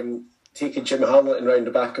taking Jim Hamilton round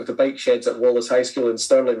the back of the bike sheds at Wallace High School in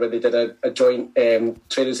Stirling when they did a joint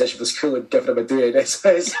training session for the school and giving him a doing. It's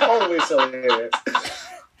always hilarious.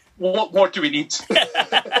 What more do we need?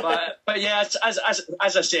 but yeah, as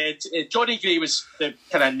I said, Johnny Gray was the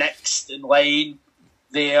kind of next in line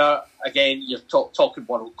there. Again, you're talking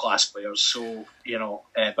world-class players, so,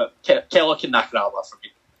 but Kellogg and Nakarawa for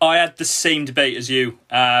me. I had the same debate as you.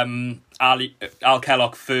 Al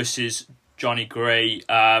Kellogg versus Johnny Gray.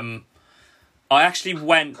 I actually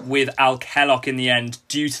went with Al Kellogg in the end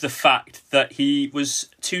due to the fact that he was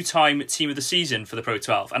 2-time team of the season for the Pro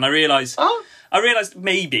 12. And I realised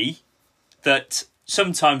maybe that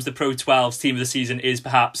sometimes the Pro 12's team of the season is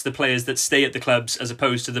perhaps the players that stay at the clubs as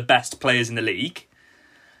opposed to the best players in the league.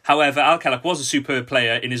 However, Al Kellogg was a superb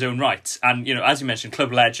player in his own right. And, as you mentioned,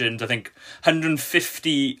 club legend, I think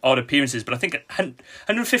 150 odd appearances, but I think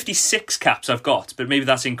 156 caps I've got, but maybe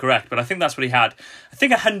that's incorrect. But I think that's what he had. I think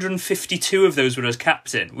 152 of those were as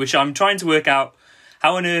captain, which I'm trying to work out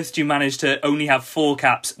how on earth do you manage to only have 4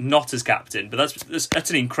 caps not as captain? But that's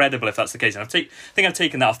utterly incredible if that's the case. And I think I've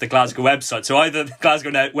taken that off the Glasgow website. So either the Glasgow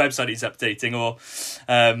website is updating,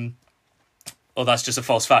 or that's just a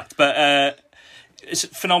false fact. But it's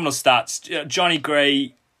phenomenal stats. Johnny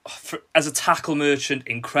Gray, as a tackle merchant,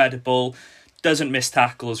 incredible. Doesn't miss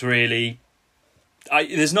tackles, really.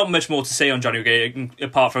 There's not much more to say on Johnny Gray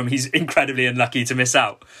apart from he's incredibly unlucky to miss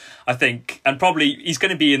out, I think. And probably he's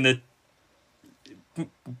going to be in the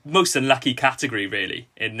most unlucky category, really,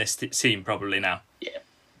 in this team probably now.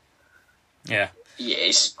 Yeah,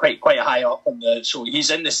 he's quite high up on so he's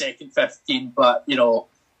in the second 15, but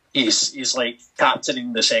he's like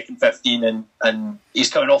captaining the second 15, and he's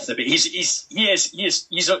coming off the bench. He's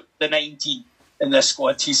the 19 in this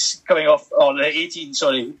squad. He's coming off the 18.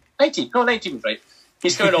 Sorry, 19. No, 19 was right.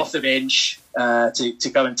 He's coming off the bench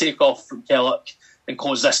to come and take off from Kellock and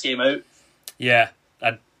close this game out. Yeah,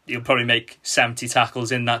 and he'll probably make 70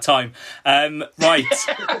 tackles in that time. Right,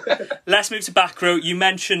 let's move to back row. You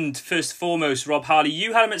mentioned, first and foremost, Rob Harley.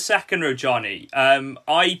 You had him at second row, Johnny.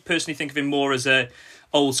 I personally think of him more as a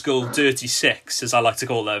old school dirty six, as I like to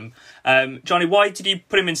call them. Johnny, why did you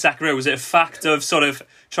put him in second row? Was it a fact of sort of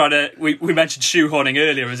trying to... We mentioned shoehorning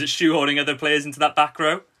earlier. Is it shoehorning other players into that back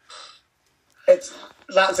row?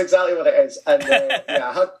 That's exactly what it is. And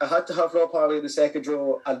I had to have Rob Harley in the second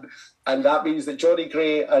row, and that means that Johnny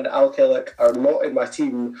Gray and Al Killick are not in my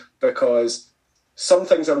team because some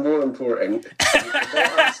things are more important. You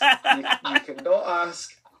cannot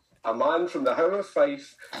ask a man from the Howe of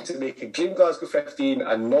Fife to make a Dream Glasgow 15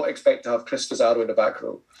 and not expect to have Chris Fazaro in the back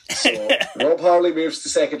row. So Rob Harley moves to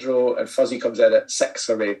second row and Fuzzy comes in at 6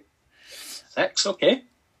 for me. 6, okay.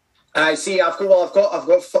 I'll tell you, I've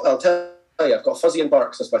got Fuzzy and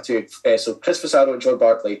Barks as my 2. So Chris Fazaro and John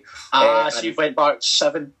Barkley. So you've went Barks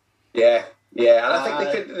 7. Yeah, and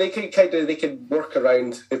I think they can work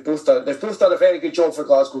around. They've both done a very good job for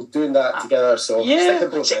Glasgow doing that together. So stick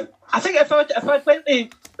them both in. I think if I'd went to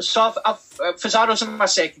Fazzaro's in my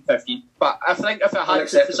second 15, but I think if I had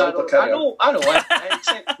to Fazaro, I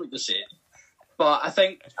accept what you're saying, but I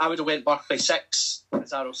think I would have went Barkley 6,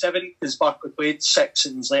 Fazaro 7, because Barkley played 6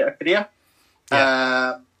 in his later career.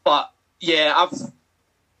 Yeah. But yeah,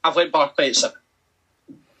 I've went Barkley at 7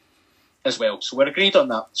 as well, so we're agreed on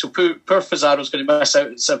that. So poor Fazzaro's going to miss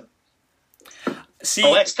out at 7. See,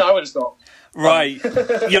 Alex Carwyn's not. Right,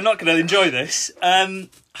 you're not going to enjoy this.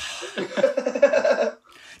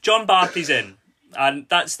 John Barkley's in, and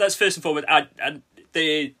that's first and foremost. I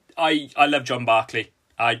love John Barkley.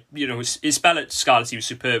 His spell at Scarlet, he was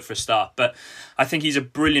superb for a start, but I think he's a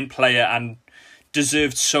brilliant player and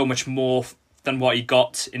deserved so much more than what he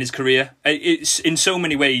got in his career. It's in so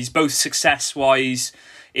many ways, both success-wise,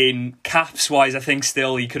 in caps-wise. I think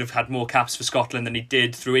still he could have had more caps for Scotland than he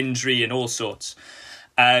did through injury and all sorts.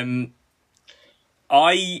 Chris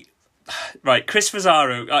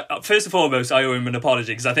Fazaro, first and foremost, I owe him an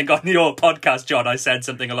apology because I think on your podcast, John, I said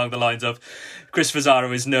something along the lines of Chris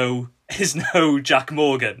Fazaro is no Jack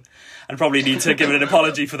Morgan, and probably need to give an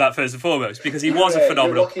apology for that first and foremost because he was a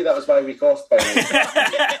phenomenal... You're lucky that was my week off, by the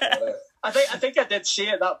way. I think I did say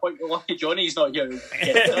at that point, you're lucky Johnny's not here.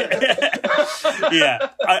 Yeah,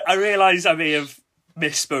 I realise I may have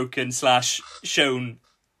misspoken / shown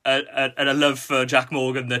a love for Jack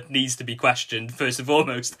Morgan that needs to be questioned first and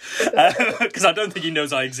foremost, because I don't think he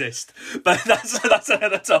knows I exist. But that's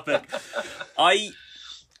another topic.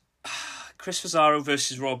 Chris Fazaro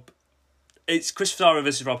versus Rob. It's Chris Fazaro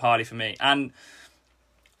versus Rob Harley for me, and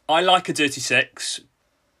I like a dirty six,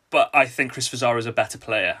 but I think Chris Fazaro is a better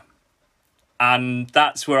player, and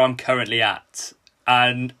that's where I'm currently at.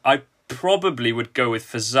 And I probably would go with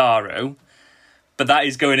Fazaro, but that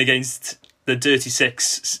is going against the dirty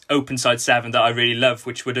six open side 7 that I really love,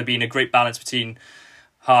 which would have been a great balance between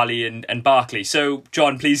Harley and Barkley. So,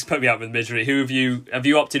 John, please put me out with misery. Who have you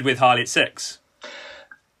opted with Harley at 6?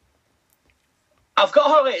 I've got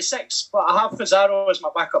Harley at 6, but I have Fazaro as my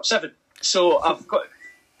backup 7. So I've got,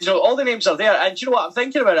 all the names are there. And you know what, I'm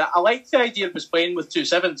thinking about it. I like the idea of us playing with 2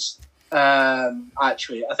 7s.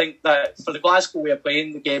 Actually, I think that for the Glasgow way of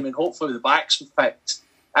playing the game, and hopefully the backs we've picked,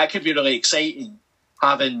 that could be really exciting.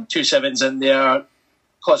 Having 2 7s in there,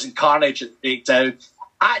 causing carnage at the breakdown.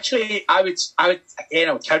 Actually, I would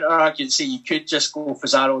counter argue and say you could just go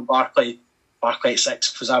Fazaro and Barkley at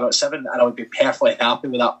 6, Fazaro at 7, and I would be perfectly happy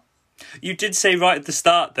with that. You did say right at the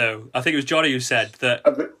start, though. I think it was Johnny who said that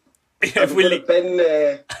if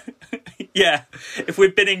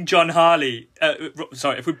we're binning John Harley,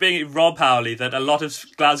 if we're binning Rob Harley, that a lot of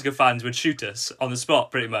Glasgow fans would shoot us on the spot,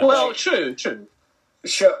 pretty much. Well, true.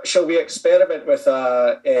 Shall we experiment with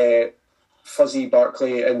Fuzzy,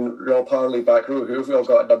 Barkley, and Rob Harley back row. Who have we all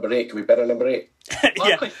got at number 8? Can we bid on number 8?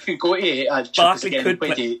 Barkley could go to 8. Barkley could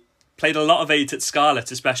played a lot of 8 at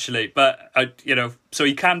Scarlet, especially, but so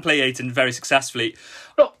he can play 8 and very successfully.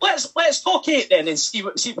 No, let's talk 8 then and see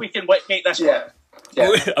if we can make this work. Yeah.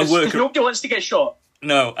 Nobody wants to get shot.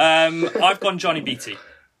 No, I've gone Johnny Beattie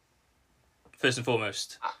first and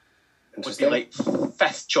foremost. Would be like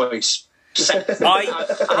 5th choice. 6th.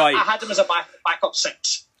 I had him as a backup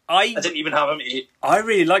 6. I didn't even have him at 8. I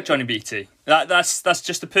really like Johnny Beattie. That's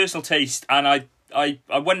just a personal taste, and I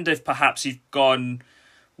wonder if perhaps he'd gone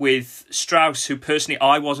with Strauss, who personally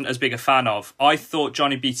I wasn't as big a fan of. I thought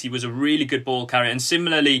Johnny Beattie was a really good ball carrier, and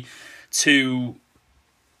similarly to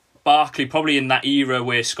Barkley, probably in that era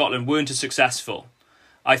where Scotland weren't as successful,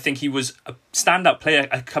 I think he was a standout player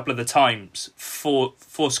a couple of the times for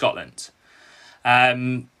Scotland.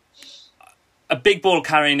 A big ball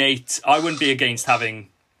carrying 8, I wouldn't be against having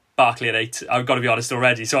Barkley at 8. I've got to be honest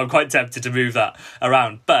already, so I'm quite tempted to move that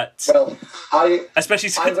around. But I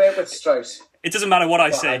went with Strauss. It doesn't matter what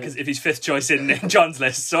I say, because if he's 5th choice in John's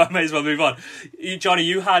list, so I may as well move on. Johnny,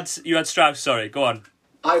 you had Strauss. Sorry, go on.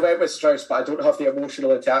 I went with Strauss, but I don't have the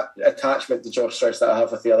emotional attachment to George Strauss that I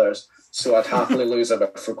have with the others. So I'd happily lose him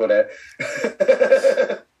if we're going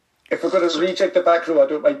to reject the back row. I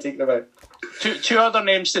don't mind taking them out. Two other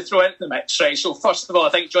names to throw into the mix, right? So first of all,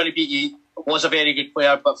 I think Johnny Beattie was a very good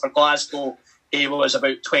player, but for Glasgow, he was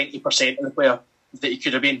about 20% of the player that he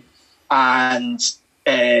could have been, and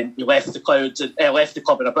he left the club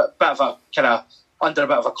in a bit of a kind of under a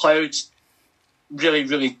bit of a cloud. Really,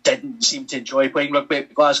 really didn't seem to enjoy playing rugby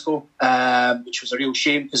at Glasgow, which was a real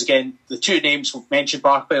shame, because again, the two names we've mentioned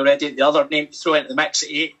Barkley already. The other name to throw into the mix at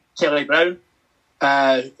 8, Kelly Brown,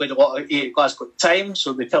 who played a lot of 8 at Glasgow at the time,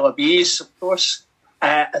 so the Killer Bees, of course.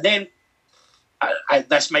 And then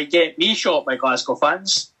this might get me shot by Glasgow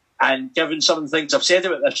fans, and given some of the things I've said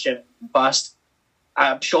about this in the past,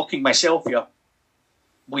 I'm shocking myself here.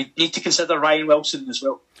 We need to consider Ryan Wilson as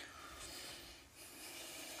well.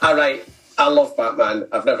 All right. I love Batman.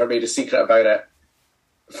 I've never made a secret about it.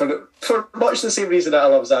 For much the same reason that I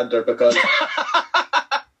love Xander, because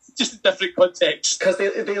just a different context. Because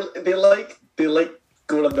they like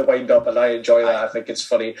going on the wind up, and I enjoy that. I think it's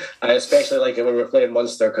funny. I especially like it when we're playing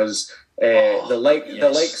Munster, because the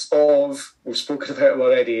likes of, we've spoken about him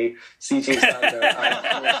already, CJ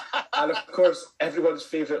Xander, and of course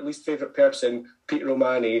everyone's least favourite person, Peter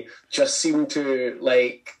O'Mahony, just seem to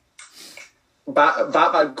like.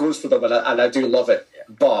 Batman goes for them, and I do love it,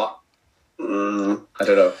 but I don't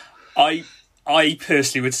know. I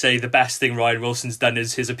personally would say the best thing Ryan Wilson's done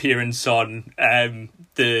is his appearance on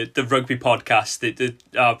the rugby podcast. The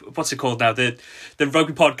what's it called now? The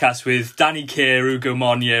rugby podcast with Danny Kerr, Ugo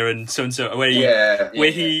Monye, and so where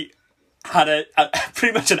he had a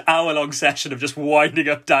pretty much an hour-long session of just winding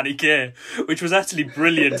up Danny Kerr, which was actually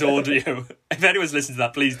brilliant audio. If anyone's listened to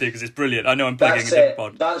that, please do, because it's brilliant. I know I'm plugging a different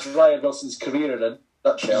pod. That's Ryan Wilson's career in a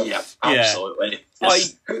nutshell. Yeah, absolutely.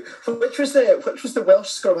 Which was the Welsh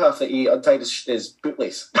scrum half that he untied his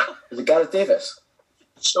bootlace? Was it Gareth Davis?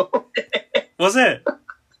 Was it?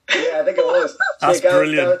 Yeah, I think it was. That's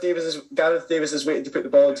brilliant. Gareth Davis is waiting to put the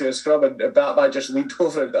ball into a scrum, and Batman just leaned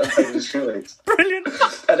over and untied his shoelace. Brilliant.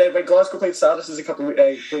 And then when Glasgow played Saracens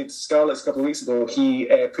played Scarlets a couple of weeks ago, he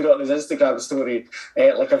put it on his Instagram story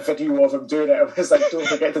like a video of him doing it. It was like, "Don't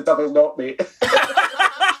forget to double knot, mate."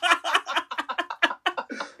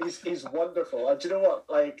 He's wonderful, and do you know what?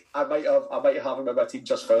 Like, I might have him in my team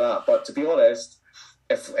just for that. But to be honest,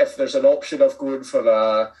 if there's an option of going for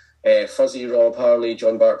a Fuzzy, Rob Harley,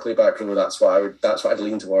 John Barkley back row, that's what I'd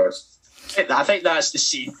lean towards. I think that's the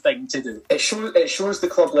safe thing to do. It shows the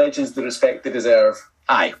club legends the respect they deserve.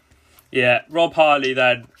 Aye. Yeah, Rob Harley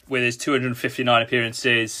then with his 259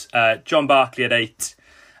 appearances, John Barkley at 8,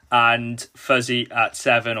 and Fuzzy at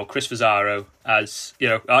 7, or Chris Fazzaro, as you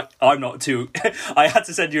know. I'm not too. I had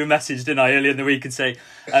to send you a message, didn't I, earlier in the week, and say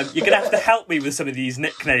you're gonna have to help me with some of these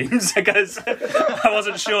nicknames, because I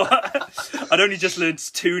wasn't sure. I'd only just learned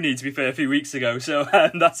Tooney, to be fair, a few weeks ago, so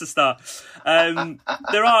that's a start.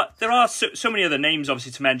 There are so many other names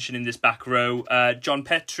obviously to mention in this back row. John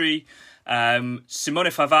Petrie, Simone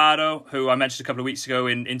Favaro, who I mentioned a couple of weeks ago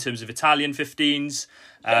in terms of Italian 15s.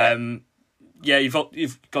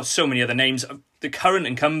 You've got so many other names. The current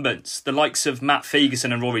incumbents, the likes of Matt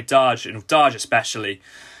Fagerson and Rory Darge, and Darge especially,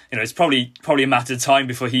 it's probably a matter of time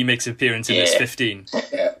before he makes an appearance in this 15.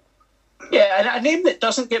 Yeah, and a name that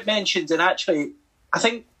doesn't get mentioned, and actually, I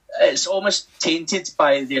think it's almost tainted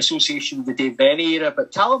by the association with the Dave Benny era,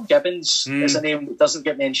 but Callum Gibbons is a name that doesn't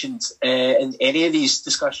get mentioned in any of these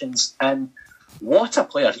discussions. And what a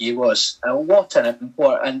player he was, and what an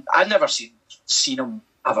import. And I'd never seen him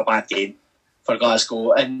have a bad game for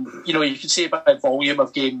Glasgow. And you know, you can say by volume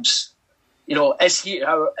of games, you know, is he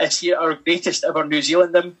our greatest ever New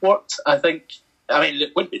Zealand import? I mean,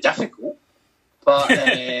 it wouldn't be difficult, but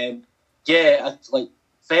yeah, like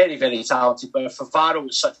very, very talented. But Favaro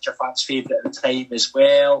was such a fan's favourite at the time as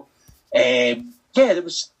well. There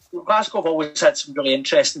was Glasgow have always had some really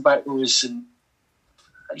interesting back rows, and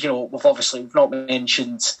you know, we've not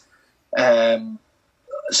mentioned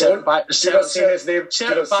certain back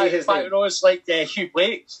rows like Hugh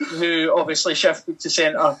Blake, who obviously shifted to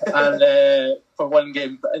centre and for one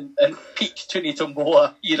game and peak Tuni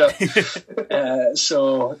Tombola, you know.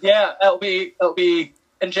 So yeah, it'll be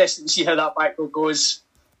interesting to see how that back row goes.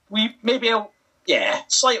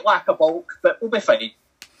 Slight lack of bulk, but we'll be fine.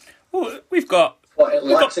 Well, we've got. What it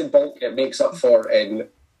lacks in bulk, it makes up for in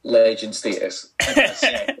legend status.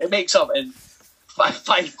 It makes up in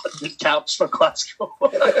 500 caps for Glasgow.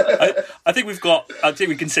 I think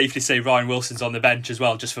we can safely say Ryan Wilson's on the bench as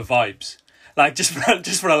well, just for vibes. Like just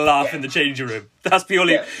for a laugh in the changing room. That's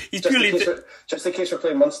purely. Yeah. He's just in case we're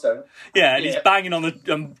playing Munster. Yeah, and he's banging on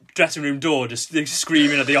the dressing room door, just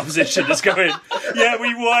screaming at the opposition, just going, "Yeah,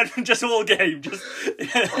 we won!" Just all game.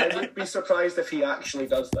 I would be surprised if he actually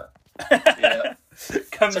does that. Yeah.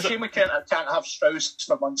 It's a shame we can't have Strauss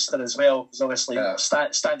for Munster as well, because obviously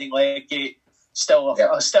standing leg gate still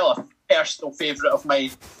a personal favourite of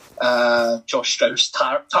mine. Josh Strauss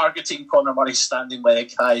targeting Conor Murray's standing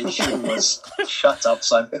leg high. Sure was. Shut up,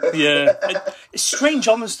 son. Yeah, it's strange,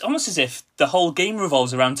 almost as if the whole game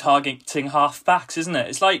revolves around targeting half backs, isn't it?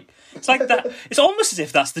 It's like that. It's almost as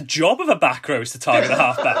if that's the job of a back row, is to target the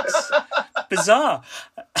half backs. Bizarre.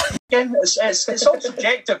 Again, it's all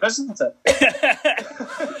subjective, isn't it?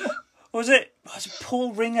 Was it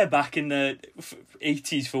Paul Ringer back in the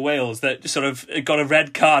 80s for Wales that sort of got a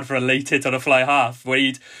red card for a late hit on a fly half, where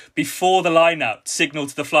he'd, before the line out, signal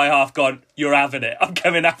to the fly half, gone, "You're having it, I'm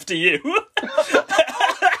coming after you."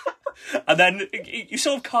 And then you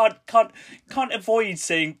sort of can't avoid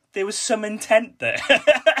saying there was some intent there.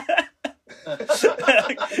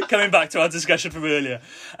 Coming back to our discussion from earlier.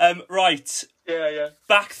 Right. Yeah.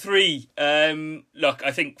 Back three. Look,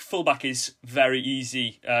 I think fullback is very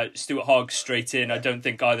easy. Stuart Hogg straight in. I don't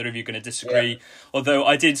think either of you are going to disagree. Yeah. Although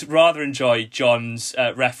I did rather enjoy John's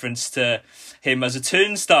reference to him as a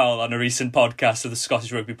turnstile on a recent podcast of the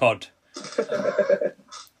Scottish Rugby Pod.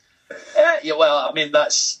 Yeah, well, I mean,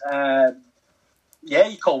 that's...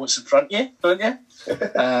 you call what's in front of you, don't you?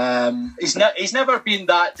 He's never been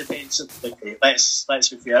that defensively great. Let's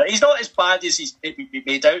be fair. He's not as bad as he's maybe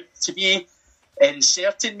made out to be in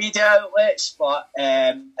certain media outlets, but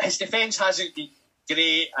his defence hasn't been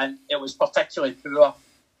great, and it was particularly poor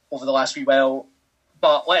over the last wee while.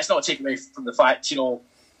 But let's not take away from the fact, you know,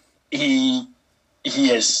 he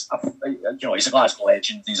is, he's a Glasgow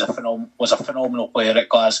legend. Was a phenomenal player at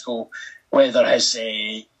Glasgow. Whether his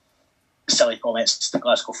silly comments to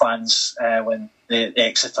Glasgow fans when the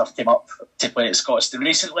Exeter came up to play at Scotstoun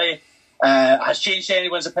recently has changed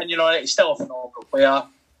anyone's opinion on it. He's still a phenomenal player.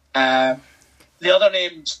 The other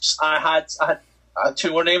names I had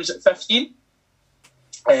two more names at 15.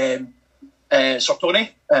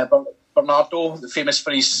 Sortoni, Bernardo, famous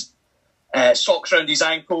for his socks around his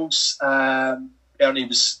ankles. Bernie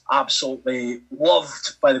was absolutely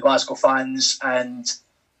loved by the Glasgow fans, and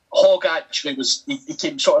Hogg actually he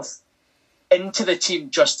came sort of into the team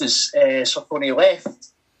just as Sortoni left,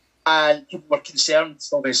 and people were concerned,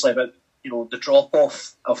 obviously, about the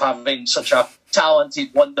drop-off of having such a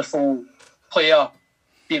talented, wonderful player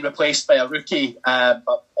being replaced by a rookie.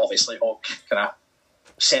 But obviously, Hogg kind of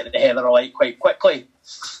set the heather alight quite quickly.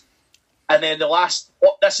 And then the last,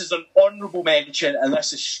 this is an honourable mention, and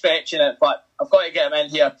this is stretching it, but I've got to get him in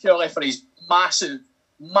here purely for his massive,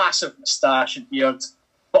 massive moustache and beard.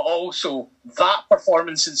 But also that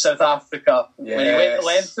performance in South Africa when he went the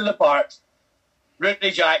length of the park.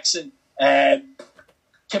 Rooney Jackson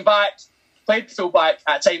came back, played fullback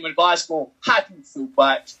at a time when Glasgow hadn't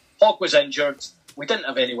fullback. Hogg was injured. We didn't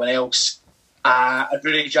have anyone else. And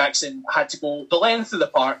Rooney Jackson had to go the length of the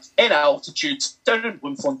park in altitude down in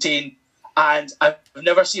Bloemfontein. And I've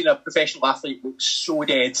never seen a professional athlete look so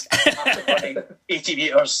dead after running 80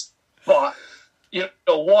 metres. But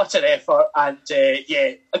what an effort, and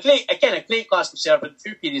a great Glasgow servant,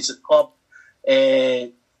 2 periods at the club,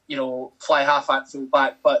 fly half and full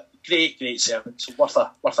back, but great servant, so worth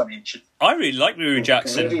a mention. I really like Rooney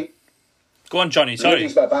Jackson. Go on, Johnny, sorry.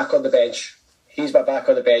 He's my back on the bench. He's my back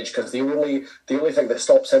on the bench because the only thing that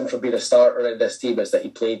stops him from being a starter in this team is that he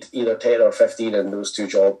played either 10 or 15, and those two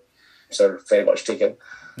jobs are very much taken.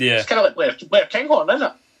 Yeah. It's kind of like Blair Kinghorn,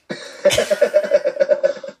 isn't it?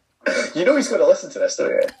 You know he's going to listen to this, don't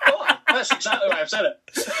you? Oh, that's exactly why I've said it.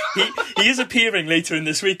 He is appearing later in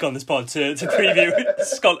this week on this pod to preview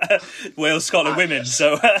Wales Scotland women.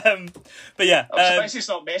 So, but yeah, I'm surprised he's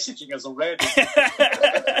not messaging us already.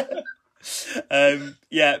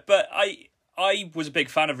 Yeah, but I was a big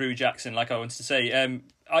fan of Rui Jackson. Like I wanted to say,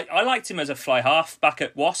 I liked him as a fly half back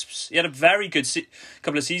at Wasps. He had a very good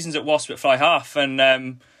couple of seasons at Wasps at fly half,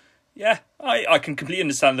 and yeah, I can completely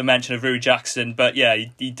understand the mention of Rui Jackson, but yeah,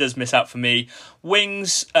 he does miss out for me.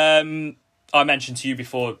 Wings, I mentioned to you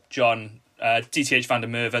before, John, DTH van der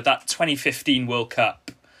Merwe, that 2015 World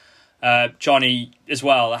Cup. Johnny as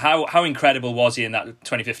well. How incredible was he in that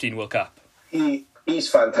 2015 World Cup? He's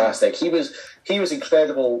fantastic. He was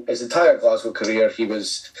incredible his entire Glasgow career. He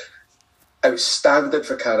was outstanding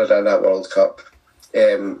for Canada in that World Cup.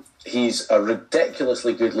 He's a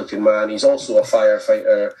ridiculously good-looking man. He's also a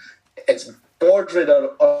firefighter. It's bordering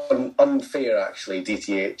on unfair, actually,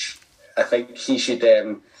 DTH. I think he should.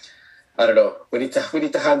 I don't know. We need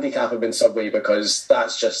to handicap him in some way, because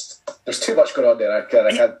that's just, there's too much going on there. I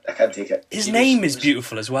can't take it. His name is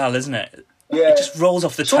beautiful as well, isn't it? Yeah, it just rolls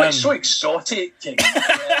off the tongue. It's so exotic. Yeah.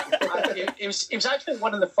 He was actually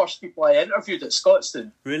one of the first people I interviewed at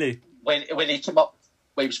Scotstoun. Really? When he came up,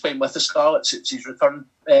 when he was playing with the Scarlets, it's his return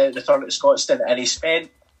to Scotstoun, and he spent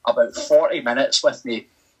about 40 minutes with me,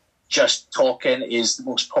 just talking. He's the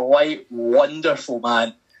most polite, wonderful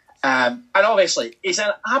man. And obviously, he's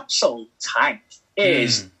an absolute tank. He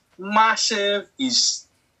is massive. He's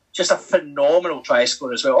just a phenomenal try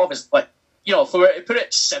scorer as well. Obviously, like, you know, if we were to put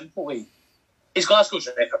it simply, he's Glasgow's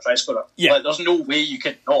record try scorer. Yeah. Like, there's no way you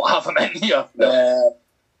could not have him in here. No.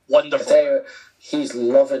 Wonderful. I tell you, he's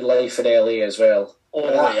loving life in LA as well.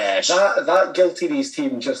 Oh, yes. That Guilty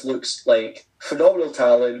team just looks like phenomenal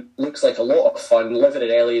talent, looks like a lot of fun. Living in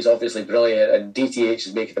LA is obviously brilliant, and DTH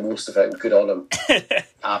is making the most of it, and good on him.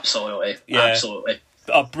 Absolutely. Yeah. Absolutely.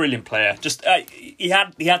 A brilliant player. Just he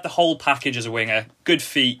had the whole package as a winger. Good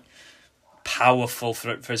feet, powerful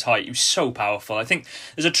for his height. He was so powerful. I think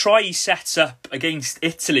there's a try he sets up against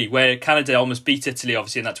Italy where Canada almost beat Italy,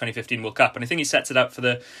 obviously, in that 2015 World Cup, and I think he sets it up for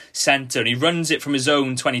the centre, and he runs it from his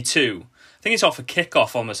own 22. I think it's off a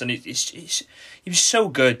kick-off almost, and he was so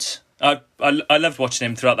good. I loved watching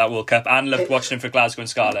him throughout that World Cup, and loved watching him for Glasgow and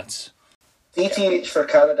Scarlets. DTH for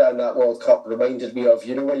Canada in that World Cup reminded me of,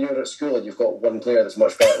 you know, when you were at school and you've got one player that's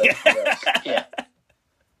much better than you else. Yeah.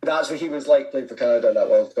 That's what he was like playing for Canada in that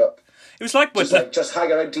World Cup. It was like just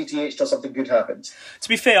hang around DTH till something good happens. To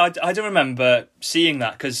be fair, I don't remember seeing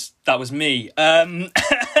that, because that was me.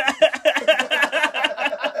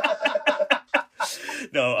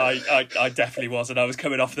 No, I definitely wasn't. I was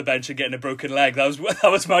coming off the bench and getting a broken leg. That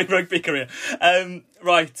was my rugby career.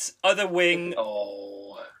 Right, other wing.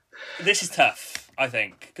 Oh, this is tough, I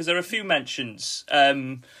think, because there are a few mentions,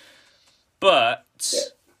 but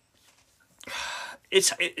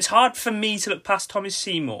it's hard for me to look past Tommy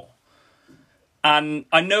Seymour, and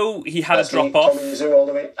I know he had a drop off. Tommy Seymour all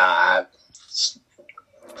the way.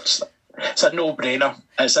 It's a no-brainer.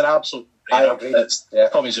 It's an absolute. I agree. It's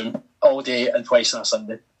Tommy Zoom all day and twice on a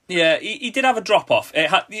Sunday. Yeah, he did have a drop off. It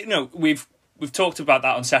had, you know, we've talked about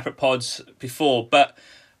that on separate pods before, but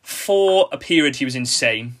for a period he was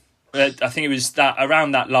insane. I think it was that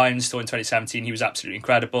around that Lions tour in 2017, he was absolutely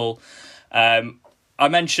incredible. I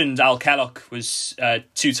mentioned Al Kellogg was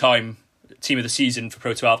 2-time team of the season for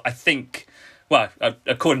Pro 12. I think, well,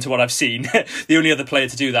 according to what I've seen, the only other player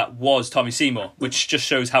to do that was Tommy Seymour, which just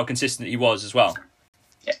shows how consistent he was as well.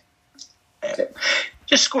 Yeah.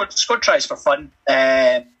 Just scored tries for fun.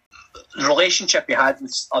 The relationship he had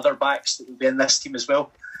with other backs that will be in this team as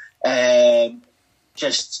well.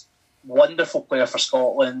 Just wonderful player for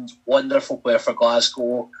Scotland, wonderful player for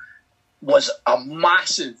Glasgow. Was a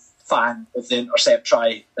massive fan of the intercept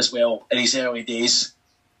try as well in his early days,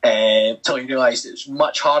 till he realised it was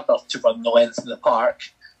much harder to run the length of the park.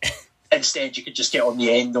 Instead, you could just get on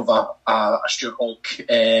the end of a Stuart Hawk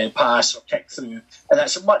pass or kick through, and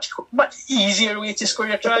that's a much easier way to score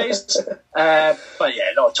your tries. But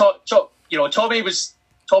yeah, no, Tommy was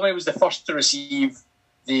the first to receive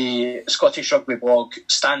the Scottish Rugby Blog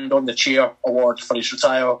Stand on the Chair award for his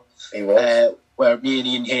retire. He was. Where me and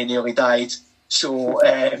Ian Hay nearly died. So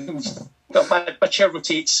my chair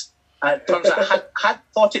rotates. Turns out I had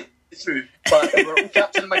thought it through, but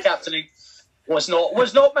my captaining was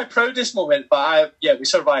not my proudest moment. But we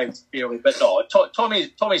survived barely. But no, Tommy's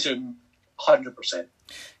 100%.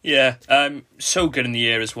 Yeah, so good in the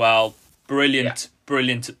air as well. Brilliant,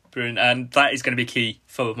 and that is going to be key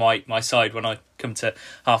for my side when I come to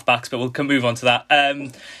half-backs, but we'll move on to that.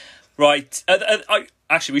 Right.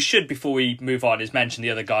 Actually, we should, before we move on, is mention the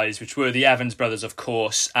other guys, which were the Evans brothers, of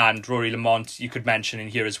course, and Rory Lamont, you could mention in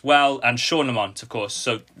here as well, and Sean Lamont, of course.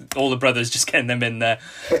 So all the brothers, just getting them in there.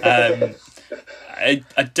 I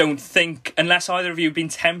don't think, unless either of you have been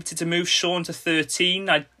tempted to move Sean to 13,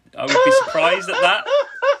 I would be surprised at that.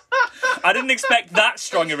 I didn't expect that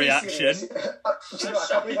strong a reaction. Do you know, I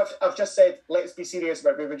can't believe I've just said, let's be serious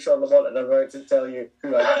about moving Sean Lamont, and I'm about to tell you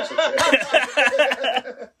who I actually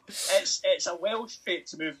do. It's a Welsh trait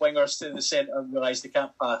to move wingers to the centre and realise they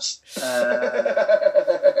can't pass.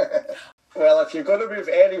 Well, if you're going to move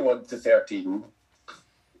anyone to 13,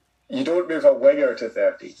 you don't move a winger to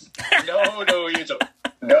 13. No, you don't.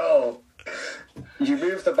 No. You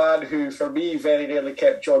move the man who, for me, very nearly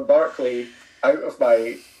kept John Barclay out of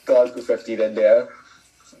my Glasgow 15 in there.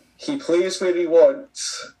 He plays where he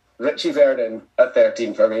wants. Richie Vernon at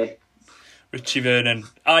 13 for me. Richie Vernon.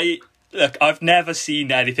 I've never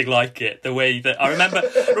seen anything like it. The way that I remember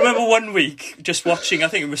one week just watching, I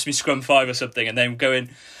think it must be Scrum 5 or something, and then going,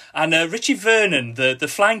 and Richie Vernon, the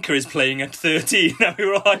flanker, is playing at 13. And we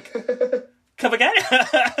were like, come again?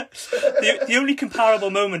 The only comparable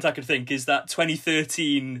moment I could think is that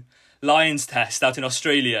 2013 Lions test out in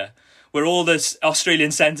Australia, where all the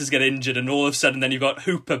Australian centres get injured, and all of a sudden then you've got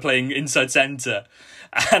Hooper playing inside centre.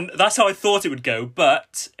 And that's how I thought it would go.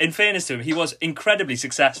 But in fairness to him, he was incredibly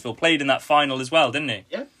successful, played in that final as well, didn't he?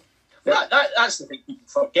 Yeah. That's the thing people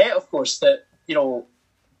forget, of course, that,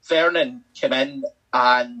 Vernon came in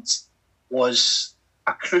and was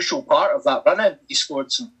a crucial part of that run-in. He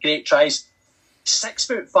scored some great tries.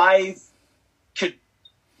 6'5", could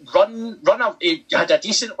run up. He had a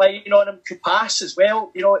decent line on him, could pass as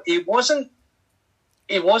well. He wasn't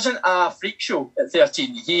a freak show at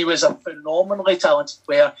 13. He was a phenomenally talented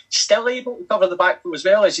player, still able to cover the back row as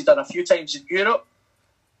well, as he'd done a few times in Europe.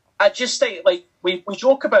 I just think, we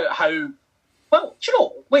joke about how, well,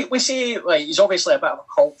 we say, he's obviously a bit of a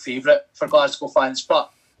cult favourite for Glasgow fans,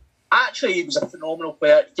 but actually he was a phenomenal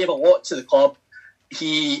player. He gave a lot to the club.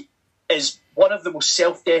 He is one of the most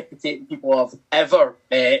self-deprecating people I've ever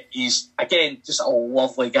met. He's, again, just a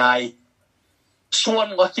lovely guy. So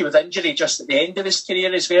unlucky with injury just at the end of his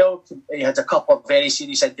career as well. He had a couple of very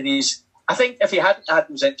serious injuries. I think if he hadn't had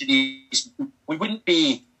those injuries, we wouldn't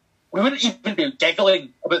even be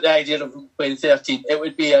giggling about the idea of him playing 13. It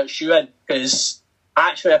would be a shoe-in, because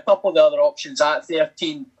actually a couple of the other options at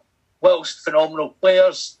 13, whilst phenomenal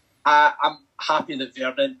players, I'm happy that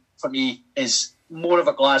Vernon, for me, is more of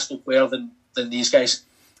a Glasgow player than these guys.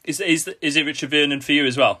 Is it Richard Vernon for you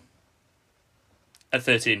as well? At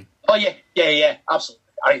 13? Oh yeah,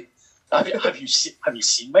 absolutely. Have you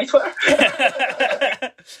seen my Twitter?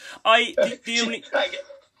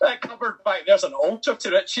 That cupboard back there's an altar to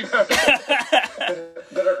Richie Vernon.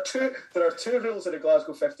 There are two rules in a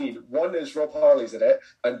Glasgow 15. One is Rob Harley's in it,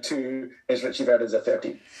 and two is Richie Vernon's at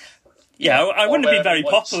 13. Yeah, I wouldn't have been very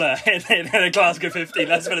popular in a Glasgow 15.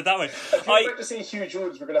 Let's put it that way. If you're about to say Hugh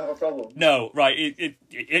Jones, we're going to have a problem. No, right.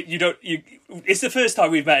 It's the first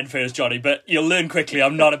time we've met in fairness, Johnny, but you'll learn quickly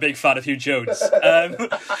I'm not a big fan of Hugh Jones.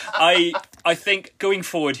 I think going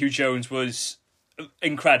forward, Hugh Jones was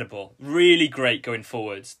incredible, really great going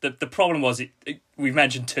forward. The problem was we've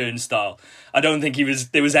mentioned turnstile. I don't think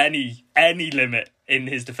there was any limit in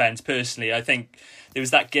his defence personally. I think there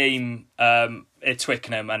was that game at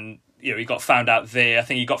Twickenham, and he got found out there. I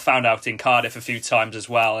think he got found out in Cardiff a few times as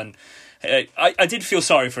well, and I did feel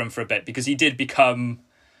sorry for him for a bit, because he did become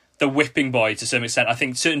the whipping boy to some extent. I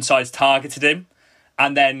think certain sides targeted him,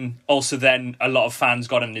 and then a lot of fans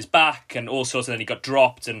got on his back, and all sorts, and then he got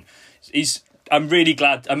dropped, and I'm really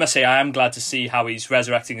glad, I must say, I am glad to see how he's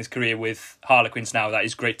resurrecting his career with Harlequins now. That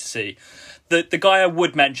is great to see. The guy I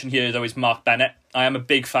would mention here, though, is Mark Bennett. I am a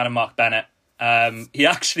big fan of Mark Bennett. He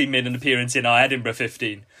actually made an appearance in our Edinburgh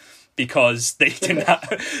 15 because they didn't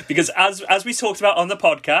have, because as we talked about on the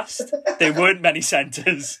podcast, there weren't many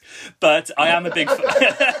centres. But I am a big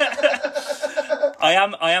I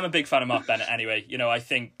am a big fan of Mark Bennett anyway. I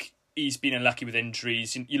think he's been unlucky with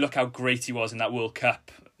injuries. You look how great he was in that World Cup,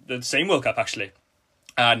 the same World Cup actually,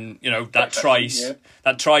 and that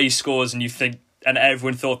try he scores, and you think, and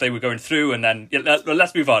everyone thought they were going through, and then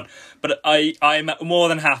let's move on. But I'm more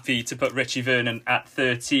than happy to put Richie Vernon at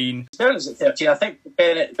 13. Vernon's at 13. I think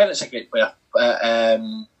Bennett's a great player.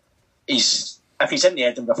 If he's in the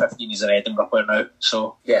Edinburgh 15, he's an Edinburgh player now.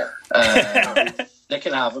 So yeah, they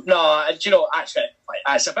can have him. No, actually,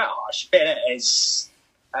 it's a bit harsh. Bennett is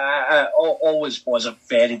always was a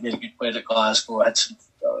very, very good player at Glasgow. Had some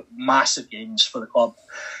massive games for the club.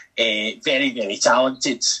 Very, very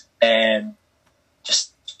talented.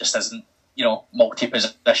 Just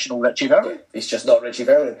multi-positional Richie Vernon. He's just not Richie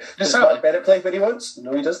Vernon. Does Mark Bennett play when he wants?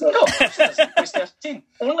 No, he does not. No, he doesn't. He's 13.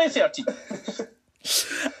 Only 13.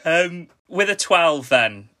 With a 12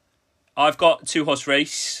 then, I've got 2-horse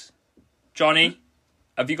race. Johnny,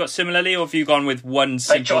 have you got similarly, or have you gone with one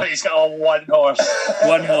simple? Johnny's got a 1 horse.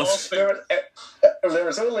 1 horse. There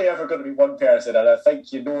was only ever going to be one person, and I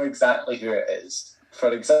think you know exactly who it is.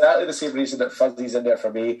 For exactly the same reason that Fuzzy's in there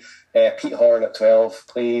for me. Pete Horn at 12,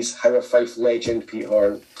 please. Howard Fife legend, Pete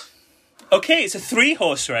Horn. Okay, it's a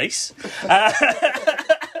 3-horse race. I'm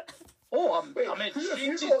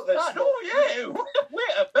intrigued. Wait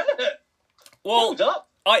a minute. Well, hold up.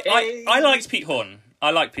 I liked Pete Horn.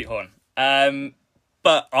 I like Pete Horn.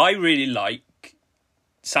 But I really like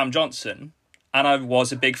Sam Johnson, and I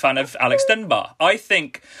was a big fan of Alex Dunbar. I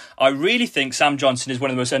really think Sam Johnson is one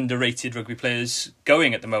of the most underrated rugby players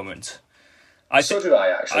going at the moment. So do I,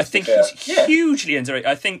 actually. I think he's hugely underrated.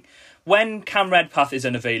 I think when Cam Redpath is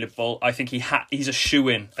unavailable, I think he's a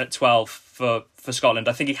shoo-in at 12 for Scotland.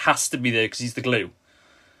 I think he has to be there because he's the glue.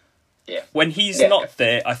 Yeah. When he's not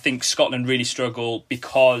there, I think Scotland really struggle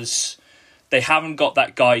because they haven't got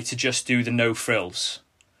that guy to just do the no frills.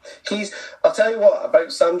 I'll tell you what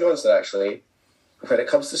about Sam Johnson, actually. When it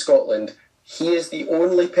comes to Scotland, he is the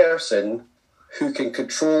only person who can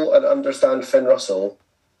control and understand Finn Russell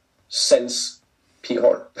since Pete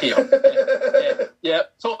Horn. Yeah,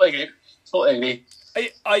 totally agree.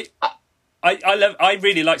 I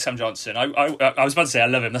really like Sam Johnson. I was about to say I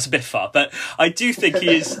love him. That's a bit far, but I do think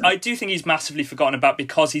he is. I do think he's massively forgotten about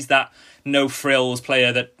because he's that no frills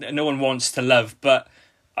player that no one wants to love. But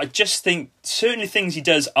I just think certainly things he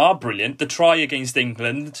does are brilliant. The try against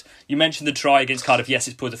England, you mentioned the try against Cardiff. Yes,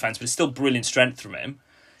 it's poor defence, but it's still brilliant strength from him.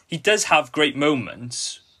 He does have great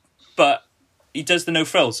moments, but he does the no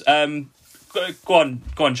frills. Go on,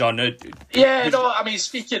 John.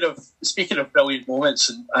 Speaking of brilliant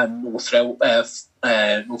moments and no frills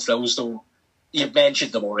though, you've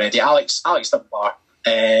mentioned them already. Alex Dunbar.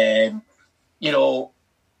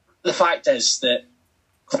 The fact is that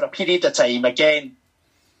for a period of time, again,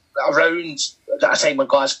 around that time when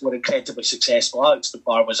Glasgow were incredibly successful, Alex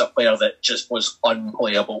Dunbar was a player that just was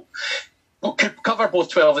unplayable. We could cover both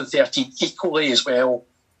 12 and 13 equally as well,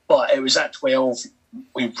 but it was at 12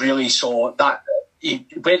 we really saw that he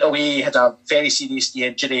went away, had a very serious knee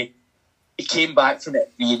injury. He came back from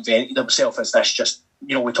it, reinvented himself as this just,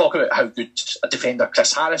 we talk about how good a defender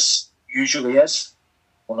Chris Harris usually is.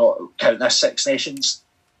 We'll not count this Six Nations.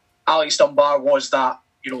 Alex Dunbar was that,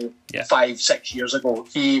 5-6 years ago.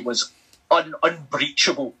 He was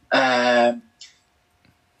unbreachable. I've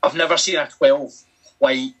never seen a 12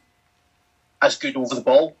 quite as good over the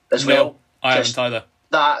ball as well. I haven't either.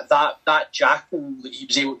 That jackal that he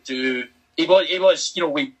was able to do, he was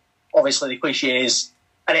we obviously the cliche is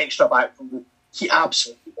an extra back from the, he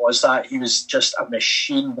absolutely was that. He was just a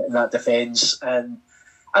machine in that defence, and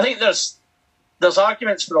I think there's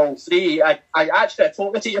arguments for all three. I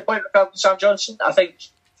totally take your point regarding Sam Johnson. I think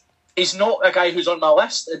he's not a guy who's on my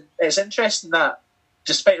list, and it's interesting that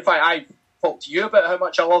despite the fact I talked to you about how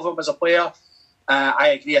much I love him as a player,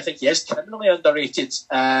 I agree. I think he is criminally underrated.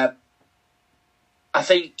 I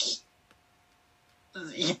think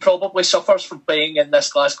he probably suffers from playing in this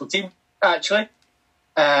Glasgow team, actually,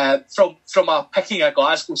 from a picking a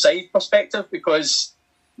Glasgow side perspective, because,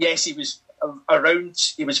 yes, he was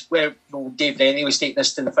around, he was where Dave Rennie was taking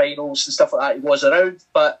us to the finals and stuff like that, he was around,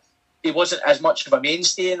 but he wasn't as much of a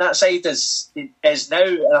mainstay in that side as he is now,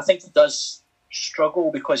 and I think he does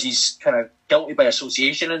struggle because he's kind of guilty by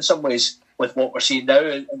association in some ways with what we're seeing now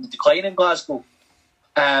in the decline in Glasgow.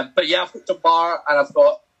 But yeah, I've got Dunbar and I've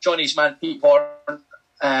got Johnny's man Pete Horn.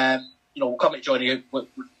 We'll come at Johnny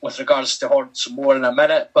with regards to Horn some more in a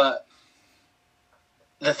minute. But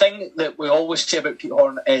the thing that we always say about Pete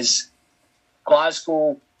Horn is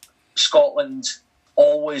Glasgow, Scotland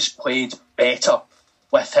always played better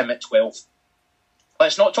with him at 12.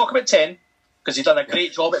 Let's not talk about 10 because he'd done a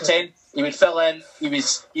great job at 10. He would fill in.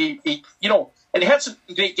 And he had some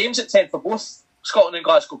great games at 10 for both Scotland and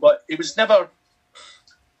Glasgow, but he was never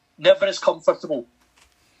as comfortable.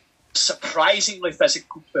 Surprisingly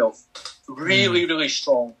physical 12. Really, really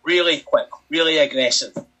strong, really quick, really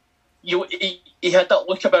aggressive. He had that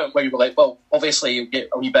look about him where you were like, well, obviously he'll get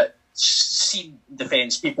a wee bit seen in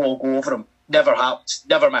defence, people will go over him. Never happened,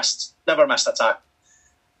 never missed attack.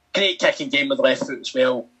 Great kicking game with the left foot as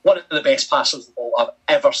well. One of the best passers of the ball I've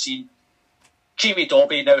ever seen. Jamie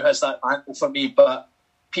Dobby now has that mantle for me, but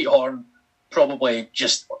Pete Horn probably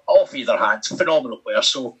just off either hand. Phenomenal player.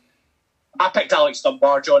 So I picked Alex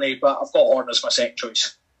Dunbar, Johnny, but I've got Horn as my second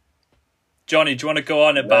choice. Johnny, do you want to go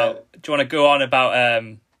on about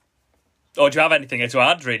Or do you have anything to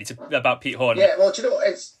add, really, about Pete Horne? Yeah, well, do you know,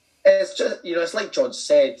 it's just, it's like John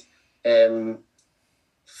said,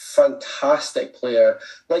 fantastic player.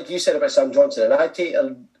 Like you said about Sam Johnson,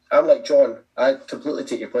 and I'm like John, I completely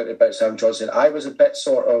take your point about Sam Johnson. I was a bit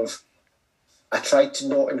I tried to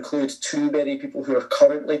not include too many people who are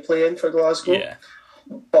currently playing for Glasgow. Yeah.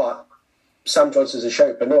 But Sam Johnson's a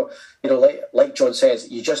shout. But no, like John says,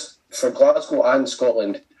 you just, for Glasgow and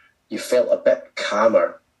Scotland, you felt a bit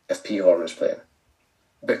calmer if Pete Horne was playing.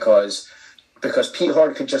 Because Pete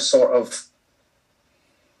Horne could just sort of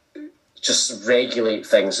just regulate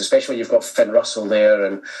things, especially when you've got Finn Russell there,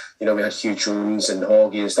 and we had Hugh Jones and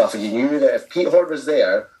Hoggy and stuff, and you knew that if Pete Horne was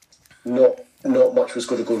there, not much was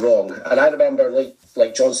going to go wrong. And I remember,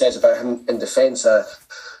 like John says about him in defence, an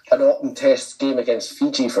autumn test game against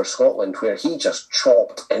Fiji for Scotland, where he just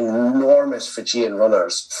chopped enormous Fijian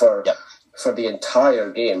runners for the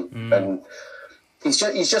entire game. And he's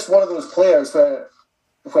just one of those players where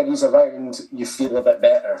when he's around, you feel a bit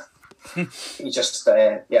better. He just,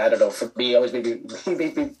 I don't know. For me, always maybe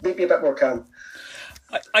a bit more calm.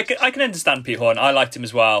 I can understand Pete Horne. I liked him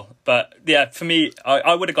as well. But yeah, for me,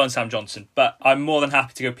 I would have gone Sam Johnson. But I'm more than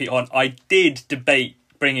happy to go Pete Horne. I did debate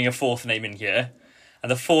bringing a fourth name in here. And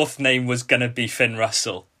the fourth name was going to be Finn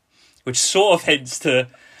Russell. Which sort of hints to...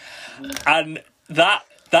 And that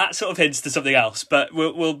sort of hints to something else. But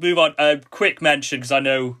we'll move on. A quick mention, because I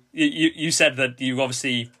know you said that you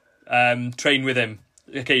obviously trained with him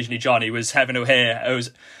occasionally. Johnny was Heaven O'Hare, who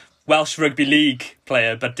was Welsh Rugby League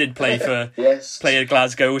player, but did play for play at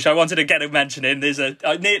Glasgow, which I wanted to get a mention in.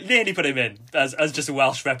 I nearly put him in as just a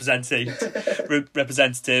Welsh representative.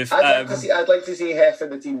 I'd like to see Hef in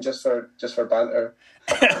the team just for banter.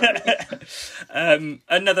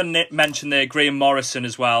 Another mention there, Graham Morrison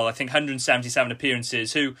as well. I think 177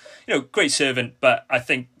 appearances. Who, great servant, but I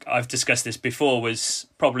think I've discussed this before, was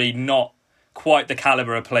probably not quite the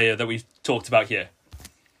calibre of player that we've talked about here.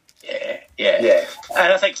 Yeah.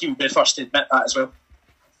 And I think he would be the first to admit that as well.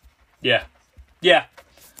 Yeah. And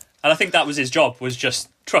I think that was his job, was just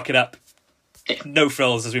truck it up. No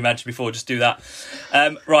frills, as we mentioned before, just do that.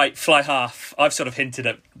 Right, fly half. I've sort of hinted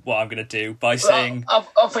at what I'm going to do by saying... Have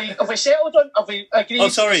we settled on... Have we agreed? Oh,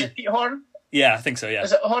 sorry. Is it Pete Horne? Yeah, I think so, yeah.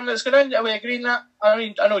 Is it Horne that's going in? Are we agreeing that? I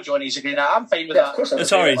mean, I know Johnny's agreeing that. I'm fine with that. Of course I'm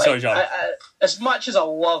sorry, John. As much as I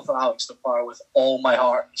love Alex DePar with all my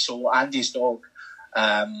heart, so Andy's dog,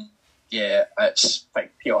 it's fine.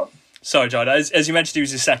 Pete Horne. Sorry, John. As you mentioned, he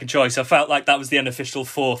was his second choice. I felt like that was the unofficial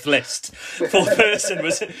fourth list. Fourth person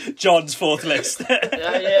was John's fourth list.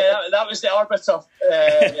 That was the arbiter.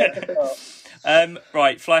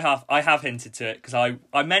 Right, fly half. I have hinted to it because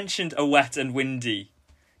I mentioned a wet and windy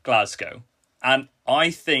Glasgow, and I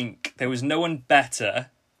think there was no one better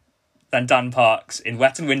than Dan Parks in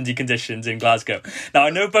wet and windy conditions in Glasgow. Now, I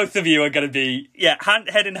know both of you are going to be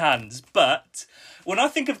head in hands, but when I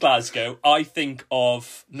think of Glasgow, I think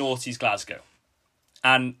of noughties Glasgow.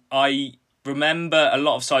 And I remember a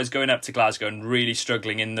lot of sides going up to Glasgow and really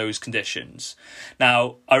struggling in those conditions.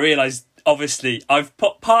 Now, I realise, obviously, I've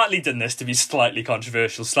partly done this to be slightly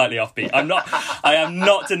controversial, slightly offbeat. I am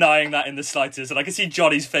not denying that in the slightest. And I can see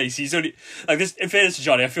Johnny's face. He's only... Like this, in fairness to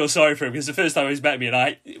Johnny, I feel sorry for him because the first time he's met me and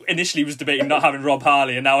I initially was debating not having Rob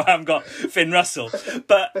Harley and now I haven't got Finn Russell.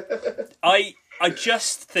 But I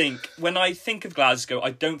just think, when I think of Glasgow, I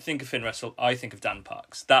don't think of Finn Russell, I think of Dan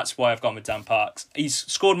Parks. That's why I've gone with Dan Parks. He's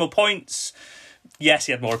scored more points. Yes,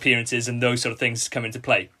 he had more appearances and those sort of things come into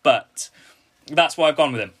play. But that's why I've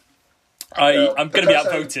gone with him. I'm going to be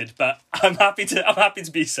outvoted, but I'm happy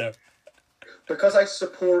to be so. Because I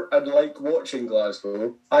support and like watching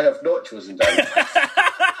Glasgow, I have not chosen Dan.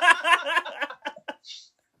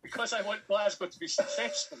 Because I want Glasgow to be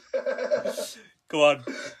successful. Go on.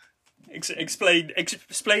 Explain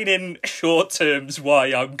in short terms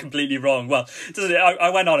why I'm completely wrong. Well, I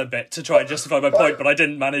went on a bit to try and justify my point, but I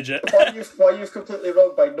didn't manage it. Why you've completely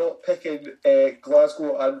wrong by not picking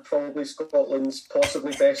Glasgow and probably Scotland's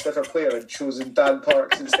possibly best ever player and choosing Dan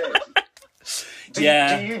Parks instead. Do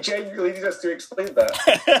you genuinely need us to explain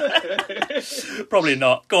that? Probably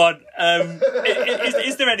not. Go on.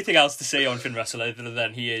 Is there anything else to say on Finn Russell other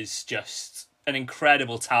than he is just an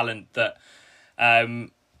incredible talent that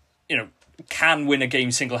can win a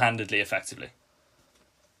game single-handedly, effectively?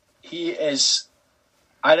 He is...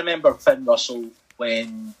 I remember Finn Russell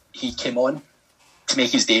when he came on to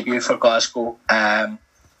make his debut for Glasgow.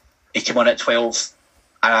 He came on at 12.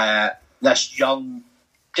 This young...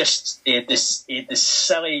 he had this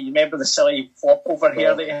silly... You remember the silly flop over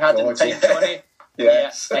here that he had at the time, Johnny?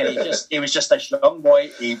 Yes. Yeah, and he was just this young boy.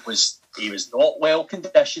 He was not well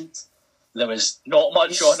conditioned. there was not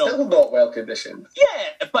much on him. Still not well conditioned.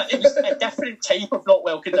 Yeah, but it was a different type of not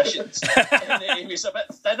well conditioned. He was a bit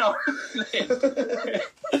thinner.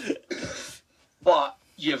 But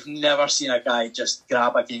you've never seen a guy just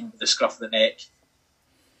grab a game with the scruff of the neck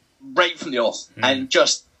right from the off. And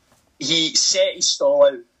just, he set his stall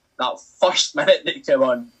out that first minute that he came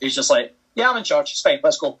on. He's just like, yeah, I'm in charge, it's fine,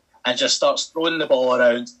 let's go. And just starts throwing the ball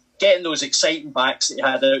around, getting those exciting backs that he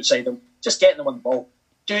had outside him, just getting them on the ball,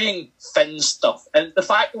 doing Finn stuff. And the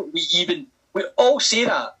fact that we all say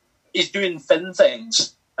that he's doing Finn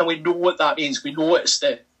things, and we know what that means. We know it's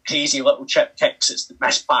the crazy little chip kicks, it's the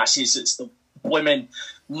missed passes, it's the women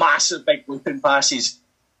massive big looping passes.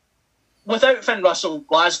 Without Finn Russell,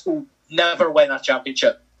 Glasgow never win a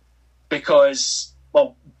championship because,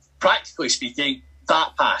 well, practically speaking,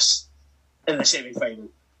 that pass in the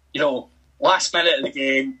semi-final, last minute of the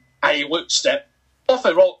game, and he loops it off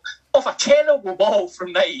a terrible ball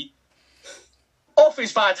from 9, off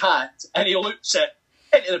his bad hand, and he loops it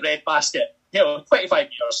into the bread basket. 25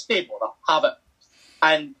 years, they bother, have it.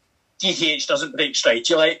 And DTH doesn't break stride.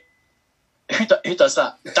 You're like, who does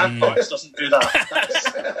that? Dan Fox doesn't do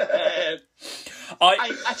that.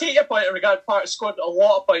 I take your point in regard. Park scored a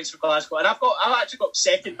lot of points for Glasgow, and I've actually got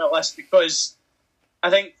second on my list because I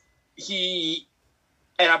think he,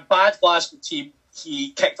 in a bad Glasgow team,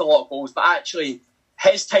 he kicked a lot of goals, but actually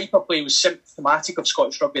his type of play was symptomatic of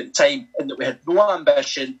Scottish rugby at the time, in that we had no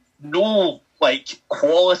ambition, no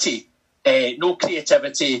quality, no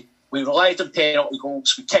creativity. We relied on penalty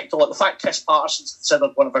goals. We kicked a lot. The fact Chris Patterson's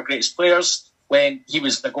considered one of our greatest players when he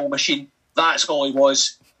was the goal machine, that's all he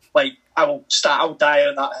was. I'll die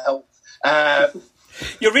on that hill.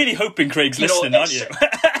 You're really hoping Craig's listening, aren't you?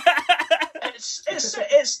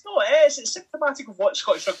 It's symptomatic of what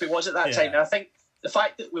Scottish rugby was at that time. And I think the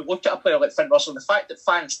fact that we look at a player like Finn Russell, and the fact that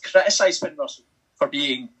fans criticise Finn Russell for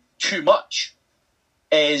being too much,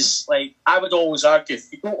 is I would always argue,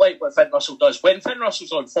 if you don't like what Finn Russell does, when Finn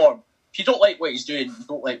Russell's on form, if you don't like what he's doing, you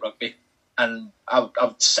don't like rugby. And I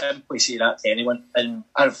would simply say that to anyone, and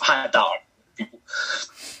I've had that argument with people.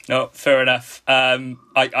 No, fair enough. I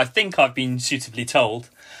think I've been suitably told.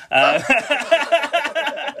 And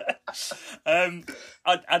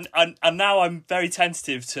now I'm very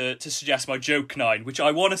tentative to suggest my joke 9, which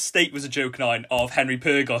I want to state was a joke 9 of Henry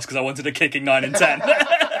Pyrgos, because I wanted a kicking 9 and 10.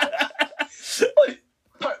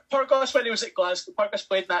 Pyrgos, when he was at Glasgow, Pyrgos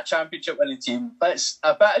played in that championship winning team. That's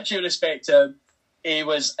a bit of due respect to him. He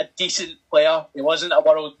was a decent player. He wasn't a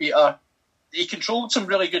world beater. He controlled some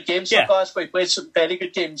really good games for Glasgow. He played some very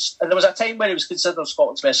good games. And there was a time when he was considered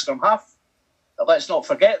Scotland's best scrum half. Let's not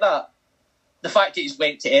forget that. The fact that he's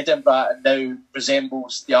went to Edinburgh and now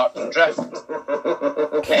resembles the Arctic Drift.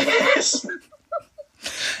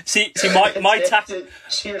 See, my tactic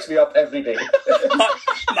cheers me up every day.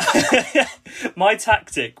 My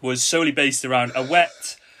tactic was solely based around a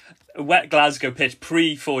wet Glasgow pitch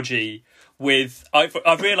pre 4G.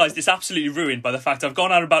 I've realised it's absolutely ruined by the fact I've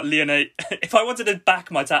gone on about Leonate. If I wanted to back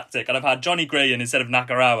my tactic and I've had Johnny Gray in instead of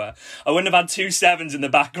Nakarawa, I wouldn't have had 2 7s in the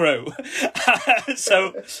back row.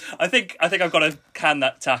 So I think I've got to can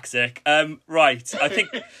that tactic. Right. I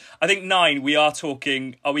think 9. We are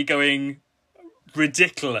talking. Are we going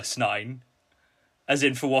ridiculous 9, as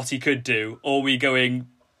in for what he could do, or are we going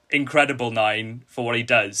incredible 9 for what he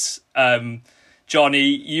does? Johnny,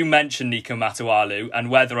 you mentioned Nico Matawalu and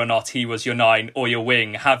whether or not he was your 9 or your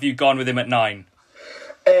wing. Have you gone with him at 9?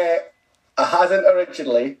 I hadn't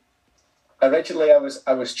originally. Originally, I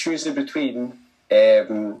was choosing between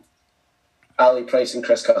Ali Price and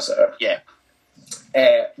Chris Cussiter. Yeah.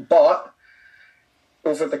 But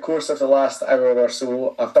over the course of the last hour or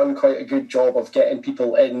so, I've done quite a good job of getting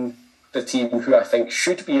people in the team who I think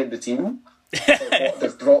should be in the team.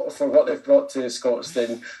 for what they've brought to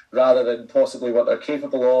Scotstoun, rather than possibly what they're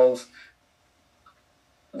capable of.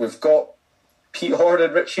 We've got Pete Horn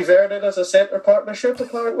and Richie Vernon as a centre partnership,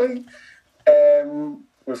 apparently.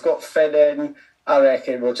 We've got Finn in. I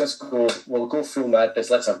reckon we'll go full madness.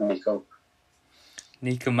 Let's have Nico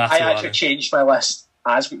Matawalu. I actually changed my list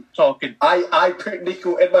as we were talking. I put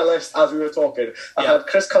Nico in my list as we were talking. I had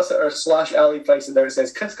Chris Cussiter / Ali Price, and there it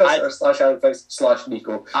says Chris Cussiter / Ali Price /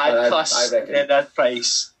 Nico. I reckon that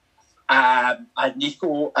Price. I had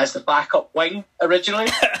Nico as the backup wing originally,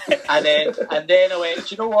 and then I went,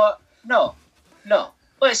 do you know what? No.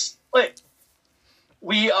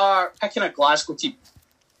 We are picking a Glasgow team.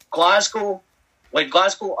 When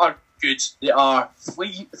Glasgow are good, they are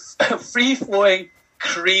free flowing,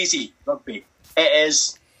 crazy rugby. It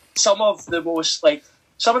is some of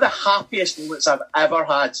the happiest moments I've ever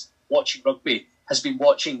had watching rugby has been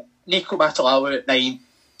watching Nico Matawalu at 9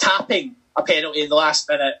 tapping a penalty in the last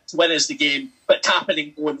minute to win us the game, but tapping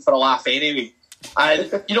and going for a laugh anyway.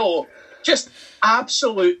 And, just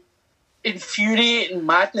absolute infuriating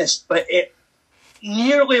madness, but it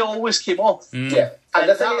nearly always came off. Yeah, and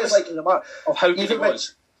the thing is, of how good it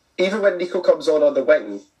was. Even when Nico comes on the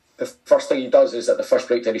wing, the first thing he does is at the first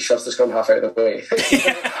breakdown he shoves the scrum half out of the way.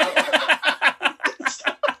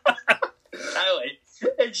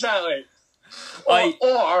 Exactly.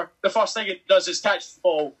 Or the first thing he does is catch the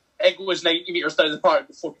ball and goes 90 metres down the park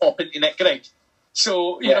before popping to Nick Grigg.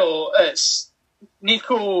 So, it's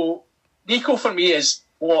Nico for me is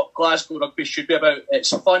what Glasgow rugby should be about.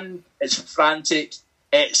 It's fun, it's frantic,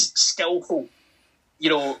 it's skillful.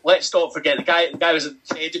 Let's not forget the guy was an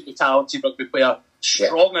incredibly talented rugby player,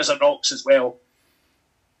 strong as a rocks as well.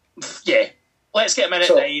 Yeah, let's get him in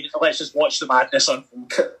at 9 and let's just watch the madness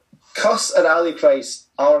unfold. Cuss and Ali Price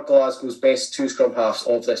are Glasgow's best two scrum halves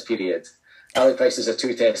of this period. Ali Price is a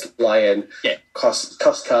two-test lion. Yeah. Cuss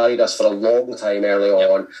carried us for a long time early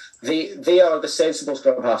on. They are the sensible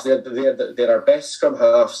scrum halves. They're our best scrum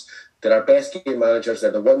halves. They're our best game managers.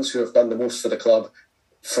 They're the ones who have done the most for the club.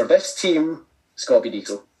 For this team, it's got to be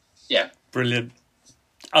Nico. Yeah. Brilliant.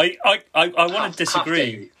 I want to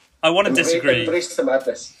disagree. I want to disagree. Embrace the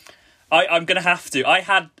madness. I'm going to have to. I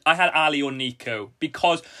had Ali or Nico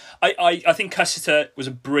because I think Cussiter was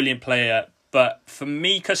a brilliant player, but for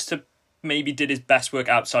me, Cussiter maybe did his best work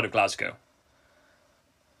outside of Glasgow.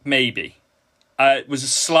 Maybe. It was a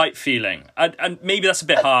slight feeling. And maybe that's a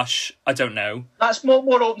bit harsh. I don't know. That's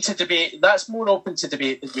more open to debate. That's more open to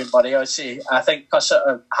debate than Greenbury, I would say. I think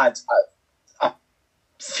Cussiter had a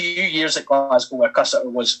few years at Glasgow where Cussiter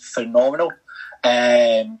was phenomenal.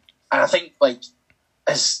 And I think,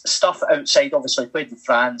 his stuff outside, obviously, played in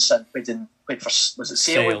France and played for, was it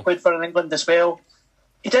Sale? He played for England as well.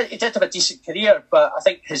 He did have a decent career, but I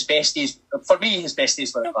think his best days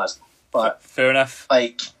were at Glasgow. But fair enough.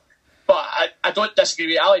 But I don't disagree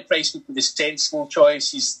with you. Ali Price would be the sensible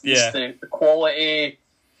choice. He's the quality.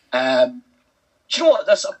 Do you know what?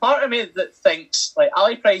 There's a part of me that thinks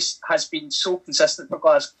Ali Price has been so consistent for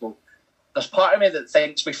Glasgow. There's part of me that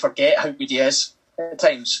thinks we forget how good he is at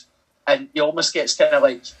times, and he almost gets kind of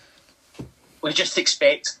we just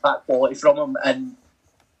expect that quality from him, and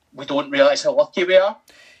we don't realise how lucky we are.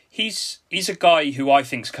 He's a guy who I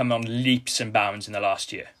think's come on leaps and bounds in the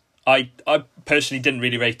last year. I personally didn't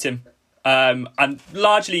really rate him. And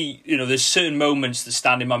largely, there's certain moments that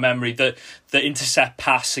stand in my memory. The intercept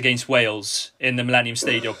pass against Wales in the Millennium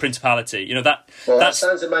Stadium, Principality. That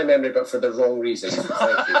stands in my memory, but for the wrong reason.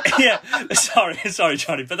 Thank you. Yeah, sorry,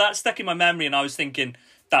 Johnny, but that stuck in my memory, and I was thinking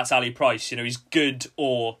that's Ali Price. He's good,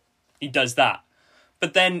 or he does that.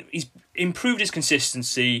 But then he's improved his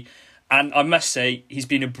consistency, and I must say he's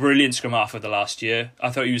been a brilliant scrum half of the last year. I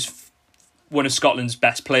thought he was one of Scotland's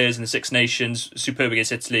best players in the Six Nations, superb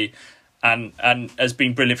against Italy, and has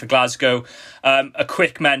been brilliant for Glasgow. A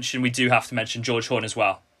quick mention, we do have to mention George Horn as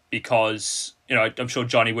well, because I'm sure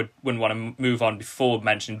Johnny wouldn't want to move on before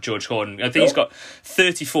mentioning George Horn. I think he's got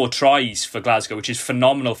 34 tries for Glasgow, which is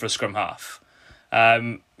phenomenal for a scrum half.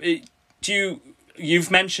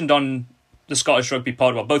 You've mentioned on the Scottish Rugby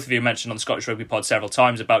Pod, well, both of you mentioned on the Scottish Rugby Pod several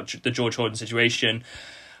times about the George Horn situation.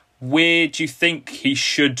 Where do you think he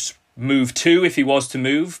should move to if he was to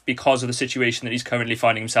move, because of the situation that he's currently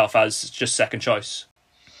finding himself as just second choice?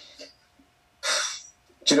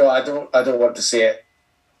 Do you know, I don't want to say it,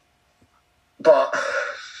 but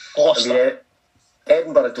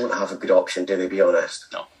Edinburgh don't have a good option, do they, be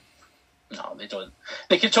honest? No, they don't.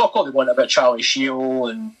 They can talk all they want about Charlie Shield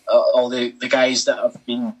and all the guys that have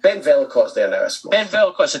been... Ben Vellacott's there now, I suppose. Ben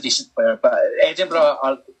Vellacott's a decent player, but Edinburgh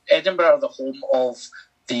are the home of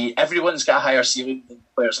everyone's got a higher ceiling than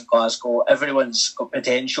players in Glasgow. Everyone's got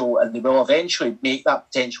potential, and they will eventually make that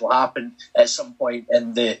potential happen at some point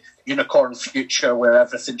in the unicorn future where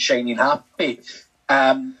everything's shining happy.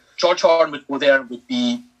 George Horn would go there and would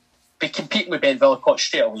be competing with Ben Vellacott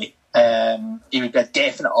straight away. He would be a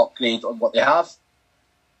definite upgrade on what they have.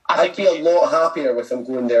 I'd be a lot happier with him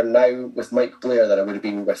going there now with Mike Blair than I would have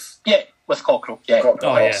been with... Yeah, with Cockrell. Yeah.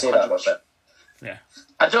 Cockrell. I'll say that much. Yeah.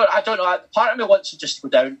 I don't know. Part of me wants to just go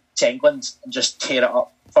down to England and just tear it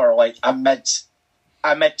up for a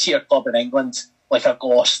mid-tier club in England, like a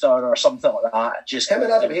Gloucester or something like that. Just him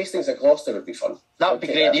and Adam Hastings at Gloucester would be fun. That would be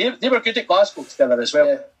great. They were good at Glasgow together as well.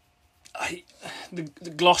 Yeah. The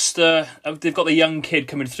Gloucester, they've got the young kid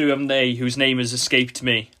coming through, haven't they, whose name has escaped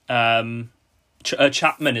me.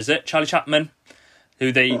 Chapman, is it? Charlie Chapman,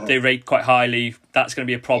 who they rate quite highly. That's going to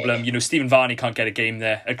be a problem. Stephen Varney can't get a game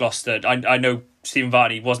there at Gloucester. I know Stephen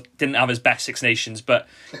Varney didn't have his best Six Nations, but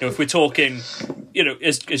if we're talking,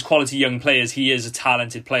 as quality young players, he is a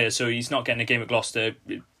talented player. So he's not getting a game at Gloucester.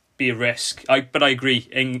 It'd be a risk. But I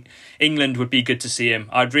agree. England would be good to see him.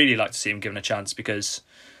 I'd really like to see him given a chance because,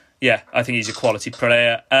 I think he's a quality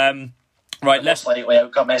player. Right, let's. Likely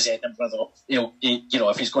outcome is Edinburgh, though.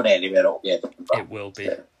 If he's going anywhere, it'll be Edinburgh. It will be.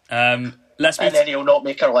 Let's move and then he'll not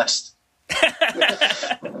make our list.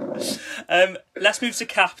 Let's move to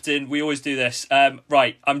captain. We always do this.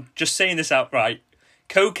 Right, I'm just saying this outright.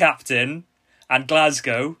 Co-captain and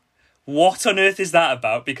Glasgow. What on earth is that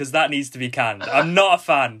about? Because that needs to be canned. I'm not a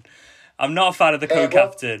fan. I'm not a fan of the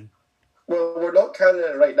co-captain. Well, we're not canning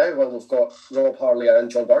it right now. Well, we've got Rob Harley and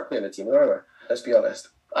John Barclay in the team, aren't we? Let's be honest.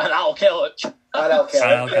 And Al Kellogg. So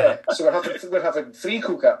we're having 3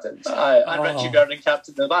 co-captains. And Richie Gordon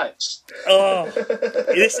captain the backs.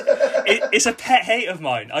 It's a pet hate of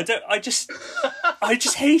mine. I just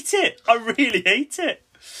hate it. I really hate it.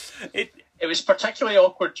 It was particularly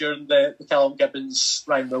awkward during the Callum Gibbons,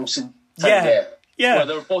 Ryan Wilson time. Yeah. Where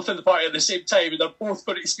they were both in the party at the same time and they're both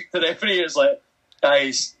going to speak to the referee. It's like,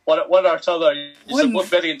 guys, one or t'other. You're both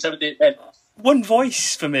very intimidating men. One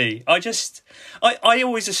voice for me. I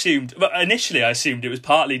always assumed, but initially I assumed it was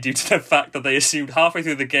partly due to the fact that they assumed halfway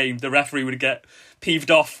through the game the referee would get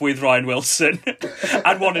peeved off with Ryan Wilson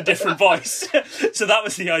and want a different voice. So that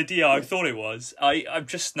was the idea I thought it was. I'm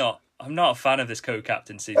not a fan of this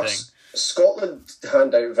co-captaincy thing. Scotland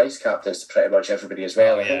hand out vice captains to pretty much everybody as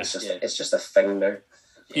well. I think it's just a thing now.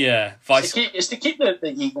 Yeah, it's to keep the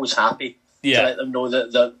egos happy. Yeah, to let them know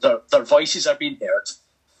that their voices are being heard.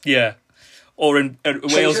 Yeah. Or in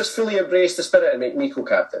Wales, you just fully embrace the spirit and make Nico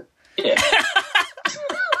captain. Yeah.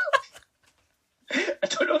 I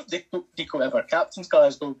don't know if Nico ever captains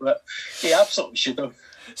Glasgow, but he absolutely should have.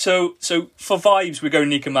 So for vibes, we're going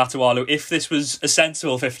Nico Matawalu. If this was a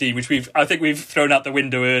sensible 15, which I think we've thrown out the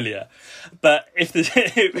window earlier, but if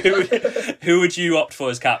who would you opt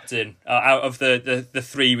for as captain out of the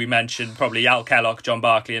 3 we mentioned? Probably Al Kellogg, John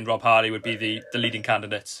Barclay, and Rob Harley would be the leading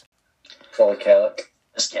candidates. Probably Kellogg.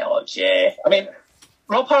 It's Kellogg, yeah. I mean,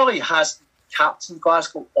 Rob Harley has captained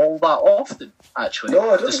Glasgow all that often, actually. No,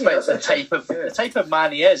 I don't despite the type of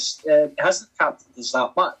man he is, he hasn't captained us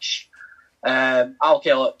that much. Al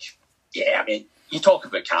Kellogg, I mean, you talk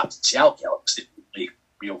about captaincy. Al Kellogg's the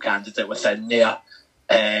real candidate within there.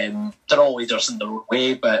 They're all leaders in their own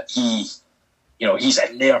way, but he's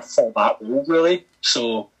in there for that role, really.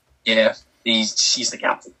 So, he's the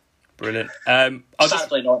captain. Brilliant.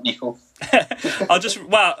 Sadly, not Nico.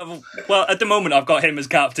 Well, at the moment I've got him as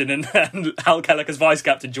captain and Al Kellogg as vice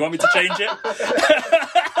captain. Do you want me to change it?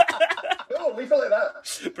 No, leave it like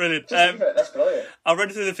that. Brilliant. That's brilliant. I'll run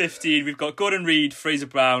through the 15. We've got Gordon Reid, Fraser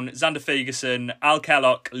Brown, Xander Ferguson, Al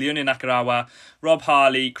Kellogg, Leonie Nakarawa, Rob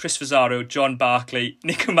Harley, Chris Fazzaro, John Barclay,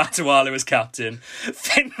 Nico Matawalu as captain,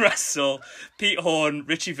 Finn Russell, Pete Horne,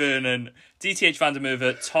 Richie Vernon, DTH Van der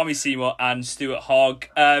Merwe, Tommy Seymour and Stuart Hogg.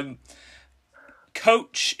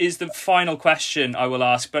 Coach is the final question I will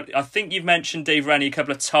ask, but I think you've mentioned Dave Rennie a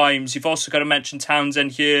couple of times. You've also got to mention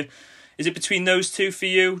Townsend here. Is it between those 2 for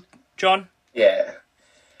you, John? Yeah.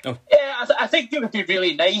 Oh. Yeah, I think it would be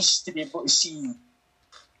really nice to be able to see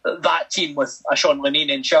that team with a Sean Linnane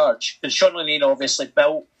in charge, because Sean Linnane obviously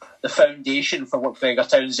built the foundation for what Gregor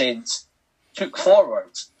Townsend took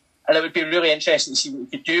forward, and it would be really interesting to see what we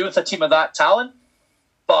could do with a team of that talent.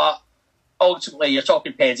 But ultimately, you're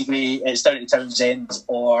talking pedigree. It's down to Townsend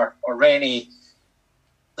or Rennie.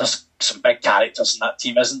 There's some big characters in that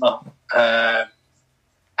team, isn't there?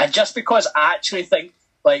 And just because I actually think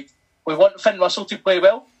we want Finn Russell to play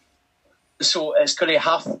well, so it's going to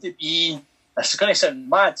have to be. This is going to sound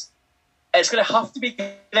mad. It's going to have to be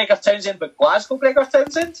Gregor Townsend, but Glasgow Gregor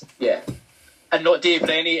Townsend. Yeah. And not Dave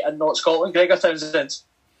Rennie and not Scotland Gregor Townsend.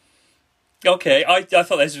 Okay, I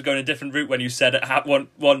thought this was going a different route when you said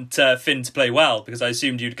want Finn to play well, because I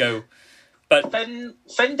assumed you'd go. But Finn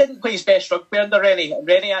didn't play his best rugby under Rennie, and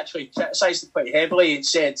Rennie actually criticised him quite heavily and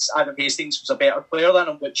said Adam Hastings was a better player than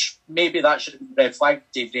him, which maybe that should have been a red flag.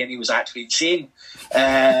 Dave Rennie was actually insane.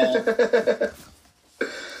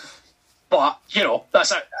 But,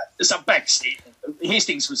 it's a big statement.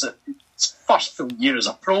 Hastings was his first full year as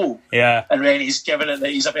a pro. Yeah. And Rennie's given it that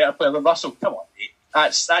he's a better player than Russell. Come on, mate.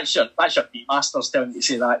 That's your beat masters telling you to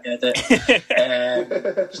say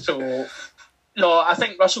that. So, no, I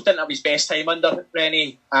think Russell didn't have his best time under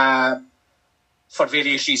Rennie for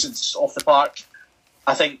various reasons off the park.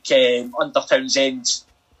 I think under Townsend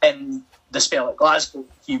in the spell at Glasgow,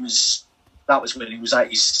 that was when he was at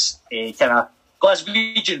his kind of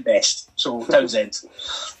Glaswegian best. So Townsend.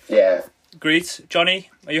 Yeah. Agreed. Johnny,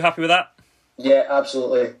 are you happy with that? Yeah,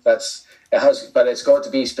 absolutely. But it's got to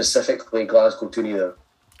be specifically Glasgow Toonie though.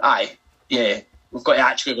 Aye, yeah. We've got to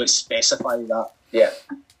actually specify that. Yeah.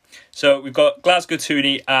 So we've got Glasgow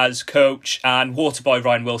Toonie as coach and Waterboy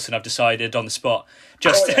Ryan Wilson, I've decided, on the spot.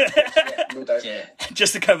 Just No doubt.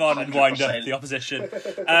 just to come on and 100%. wind up the opposition.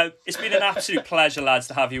 It's been an absolute pleasure, lads,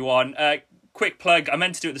 to have you on. Quick plug, I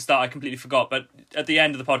meant to do it at the start, I completely forgot, but at the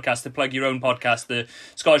end of the podcast, to plug your own podcast, the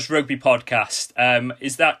Scottish Rugby Podcast.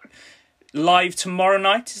 Is that live tomorrow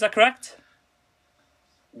night, is that correct?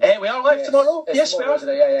 We are live tomorrow. Yes, we are.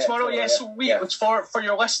 Tomorrow, yes. So for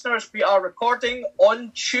your listeners, we are recording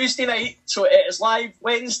on Tuesday night. So it is live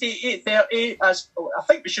Wednesday 8:30. I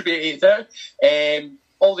think we should be at 8:30.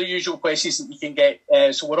 All the usual places that you can get.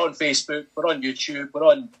 So we're on Facebook, we're on YouTube, we're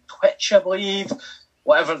on Twitch, I believe.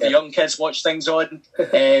 Whatever the young kids watch things on.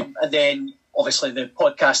 And then obviously the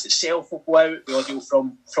podcast itself will go out. The audio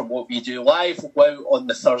from what we do live will go out on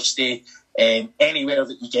the Thursday. Anywhere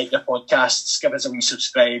that you get your podcasts, give us a wee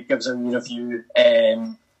subscribe, give us a wee review.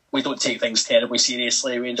 We don't take things terribly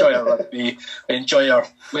seriously. We enjoy our rugby, we enjoy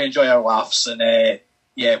our laughs, and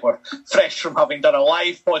we're fresh from having done a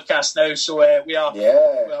live podcast now, so we're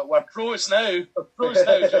pros now. We're pros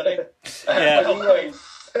now, Johnny.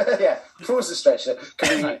 Yeah, pros is stretching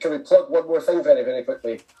it. Can we plug one more thing very, very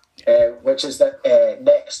quickly, which is that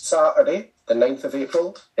next Saturday, the 9th of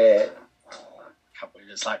April,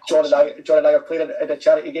 John and I are playing in a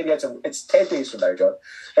charity game. It's 10 days from now, John.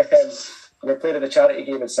 We're playing in a charity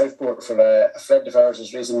game in Southport for a friend of ours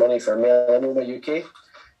is raising money for Melanoma UK.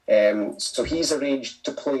 So he's arranged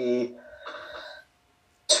to play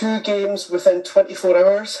 2 games within 24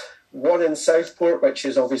 hours. One in Southport, which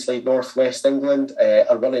is obviously northwest England,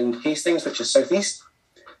 and one in Hastings, which is southeast.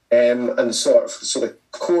 And so the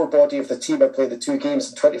core body of the team are playing the 2 games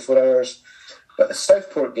in 24 hours. But the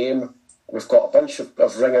Southport game, we've got a bunch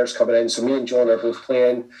of ringers coming in. So me and John are both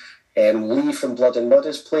playing. Lee from Blood and Mud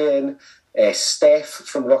is playing. Steph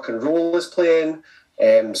from Rock and Roll is playing.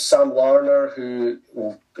 Sam Larner, who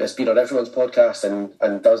has been on everyone's podcast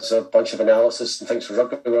and does a bunch of analysis and things for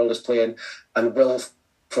Rugby World, is playing. And Will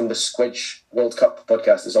from the Squidge World Cup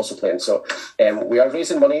podcast is also playing. So we are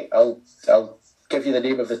raising money. I'll give you the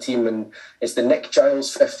name of the team, and it's the Nick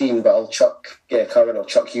Giles 15, but Carwyn, I'll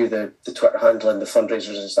chuck you the Twitter handle and the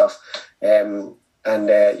fundraisers and stuff.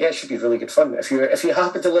 It should be really good fun. If you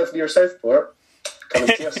happen to live near Southport, come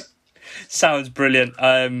and see us. Sounds brilliant.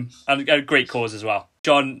 And a great cause as well.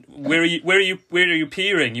 John, where are you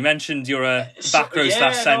peering? You mentioned you're a back row /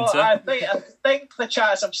 centre. I think the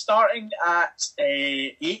chat is I'm starting at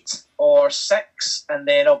 8 or 6, and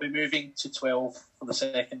then I'll be moving to 12 for the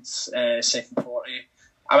second 40.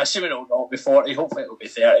 I'm assuming it'll not be 40. Hopefully it'll be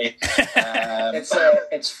 30.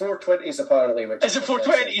 It's 420s apparently. Is it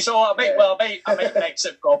 420s? So I might mix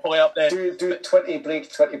it properly up then. Do 20 break.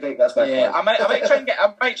 That's my plan. I might try and get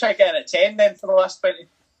it at 10 then for the last 20.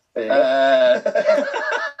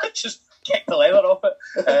 Just kick the leather off it,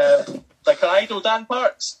 like an idol Dan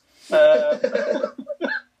Parks.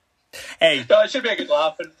 Hey, no, it should be a good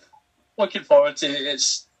laugh, and looking forward to it.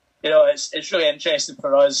 It's really interesting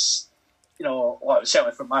for us.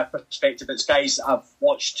 Certainly from my perspective, it's guys that I've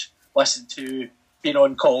watched, listened to, been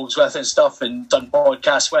on calls with and stuff, and done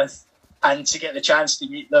podcasts with, and to get the chance to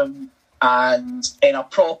meet them, and in a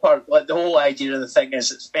proper, the whole idea of the thing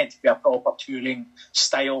is it's meant to be a proper touring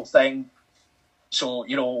style thing. So,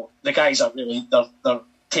 the guys are really, they're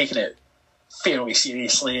taking it fairly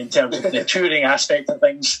seriously in terms of the touring aspect of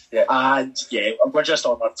things. Yeah. And we're just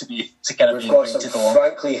honoured to kind of be invited along.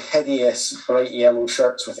 Frankly hideous bright yellow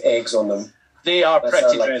shirts with eggs on them. They are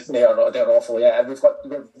pretty dreadful. They're awful, yeah. And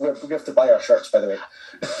we have to buy our shirts, by the way.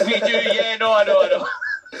 We do, yeah, no, I know.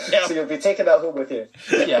 Yeah. So you'll be taking that home with you.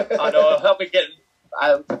 Yeah, I know. Help me get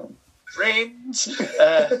framed.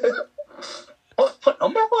 What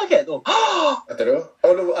number will I get though? I don't know.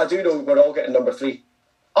 Oh no, I do know we're all getting number 3.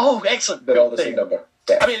 Oh, excellent. They're all the same number.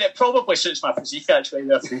 Yeah. I mean, it probably suits my physique actually.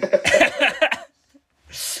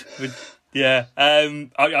 Yeah,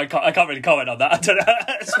 I can't really comment on that. I don't know,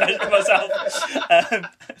 especially myself.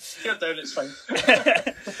 You're down, it's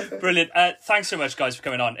fine. Brilliant. Thanks so much, guys, for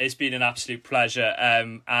coming on. It's been an absolute pleasure.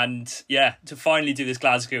 And to finally do this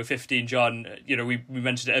Glasgow 15, John. We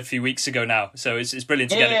mentioned it a few weeks ago now, so it's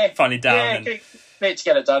brilliant to get it finally down. Yeah, great to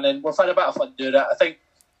get it done, and we've had a bit of fun doing it. I think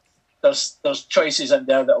there's choices in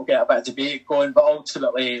there that will get a bit of debate going, but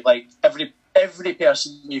ultimately, like every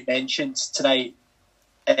person you've mentioned tonight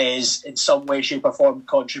is in some way, shape or form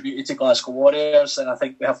contributed to Glasgow Warriors, and I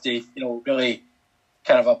think we have to, really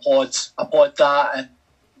kind of applaud that. And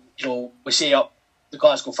we say up the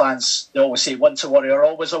Glasgow fans, they always say once a warrior,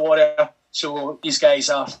 always a warrior. So these guys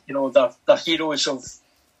are, they're heroes of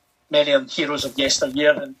many of heroes of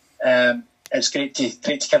yesteryear, and it's great to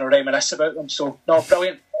kind of reminisce about them. So no,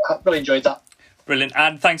 brilliant. I really enjoyed that. Brilliant,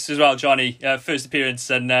 and thanks as well, Johnny. First appearance,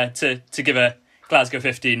 and to give a Glasgow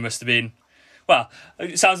 15 must have been. Well,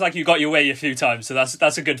 it sounds like you got your way a few times, so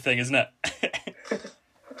that's a good thing, isn't it?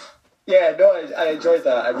 Yeah, no, I enjoyed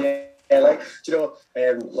that,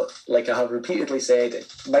 and like I have repeatedly said,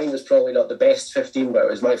 mine was probably not the best 15, but it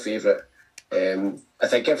was my favourite. I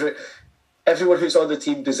think everyone who's on the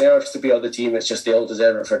team deserves to be on the team. It's just they all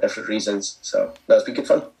deserve it for different reasons. So that's been good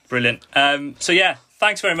fun. Brilliant. So yeah,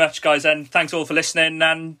 thanks very much, guys, and thanks all for listening.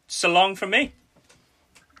 And so long from me.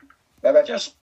 Bye bye. Cheers.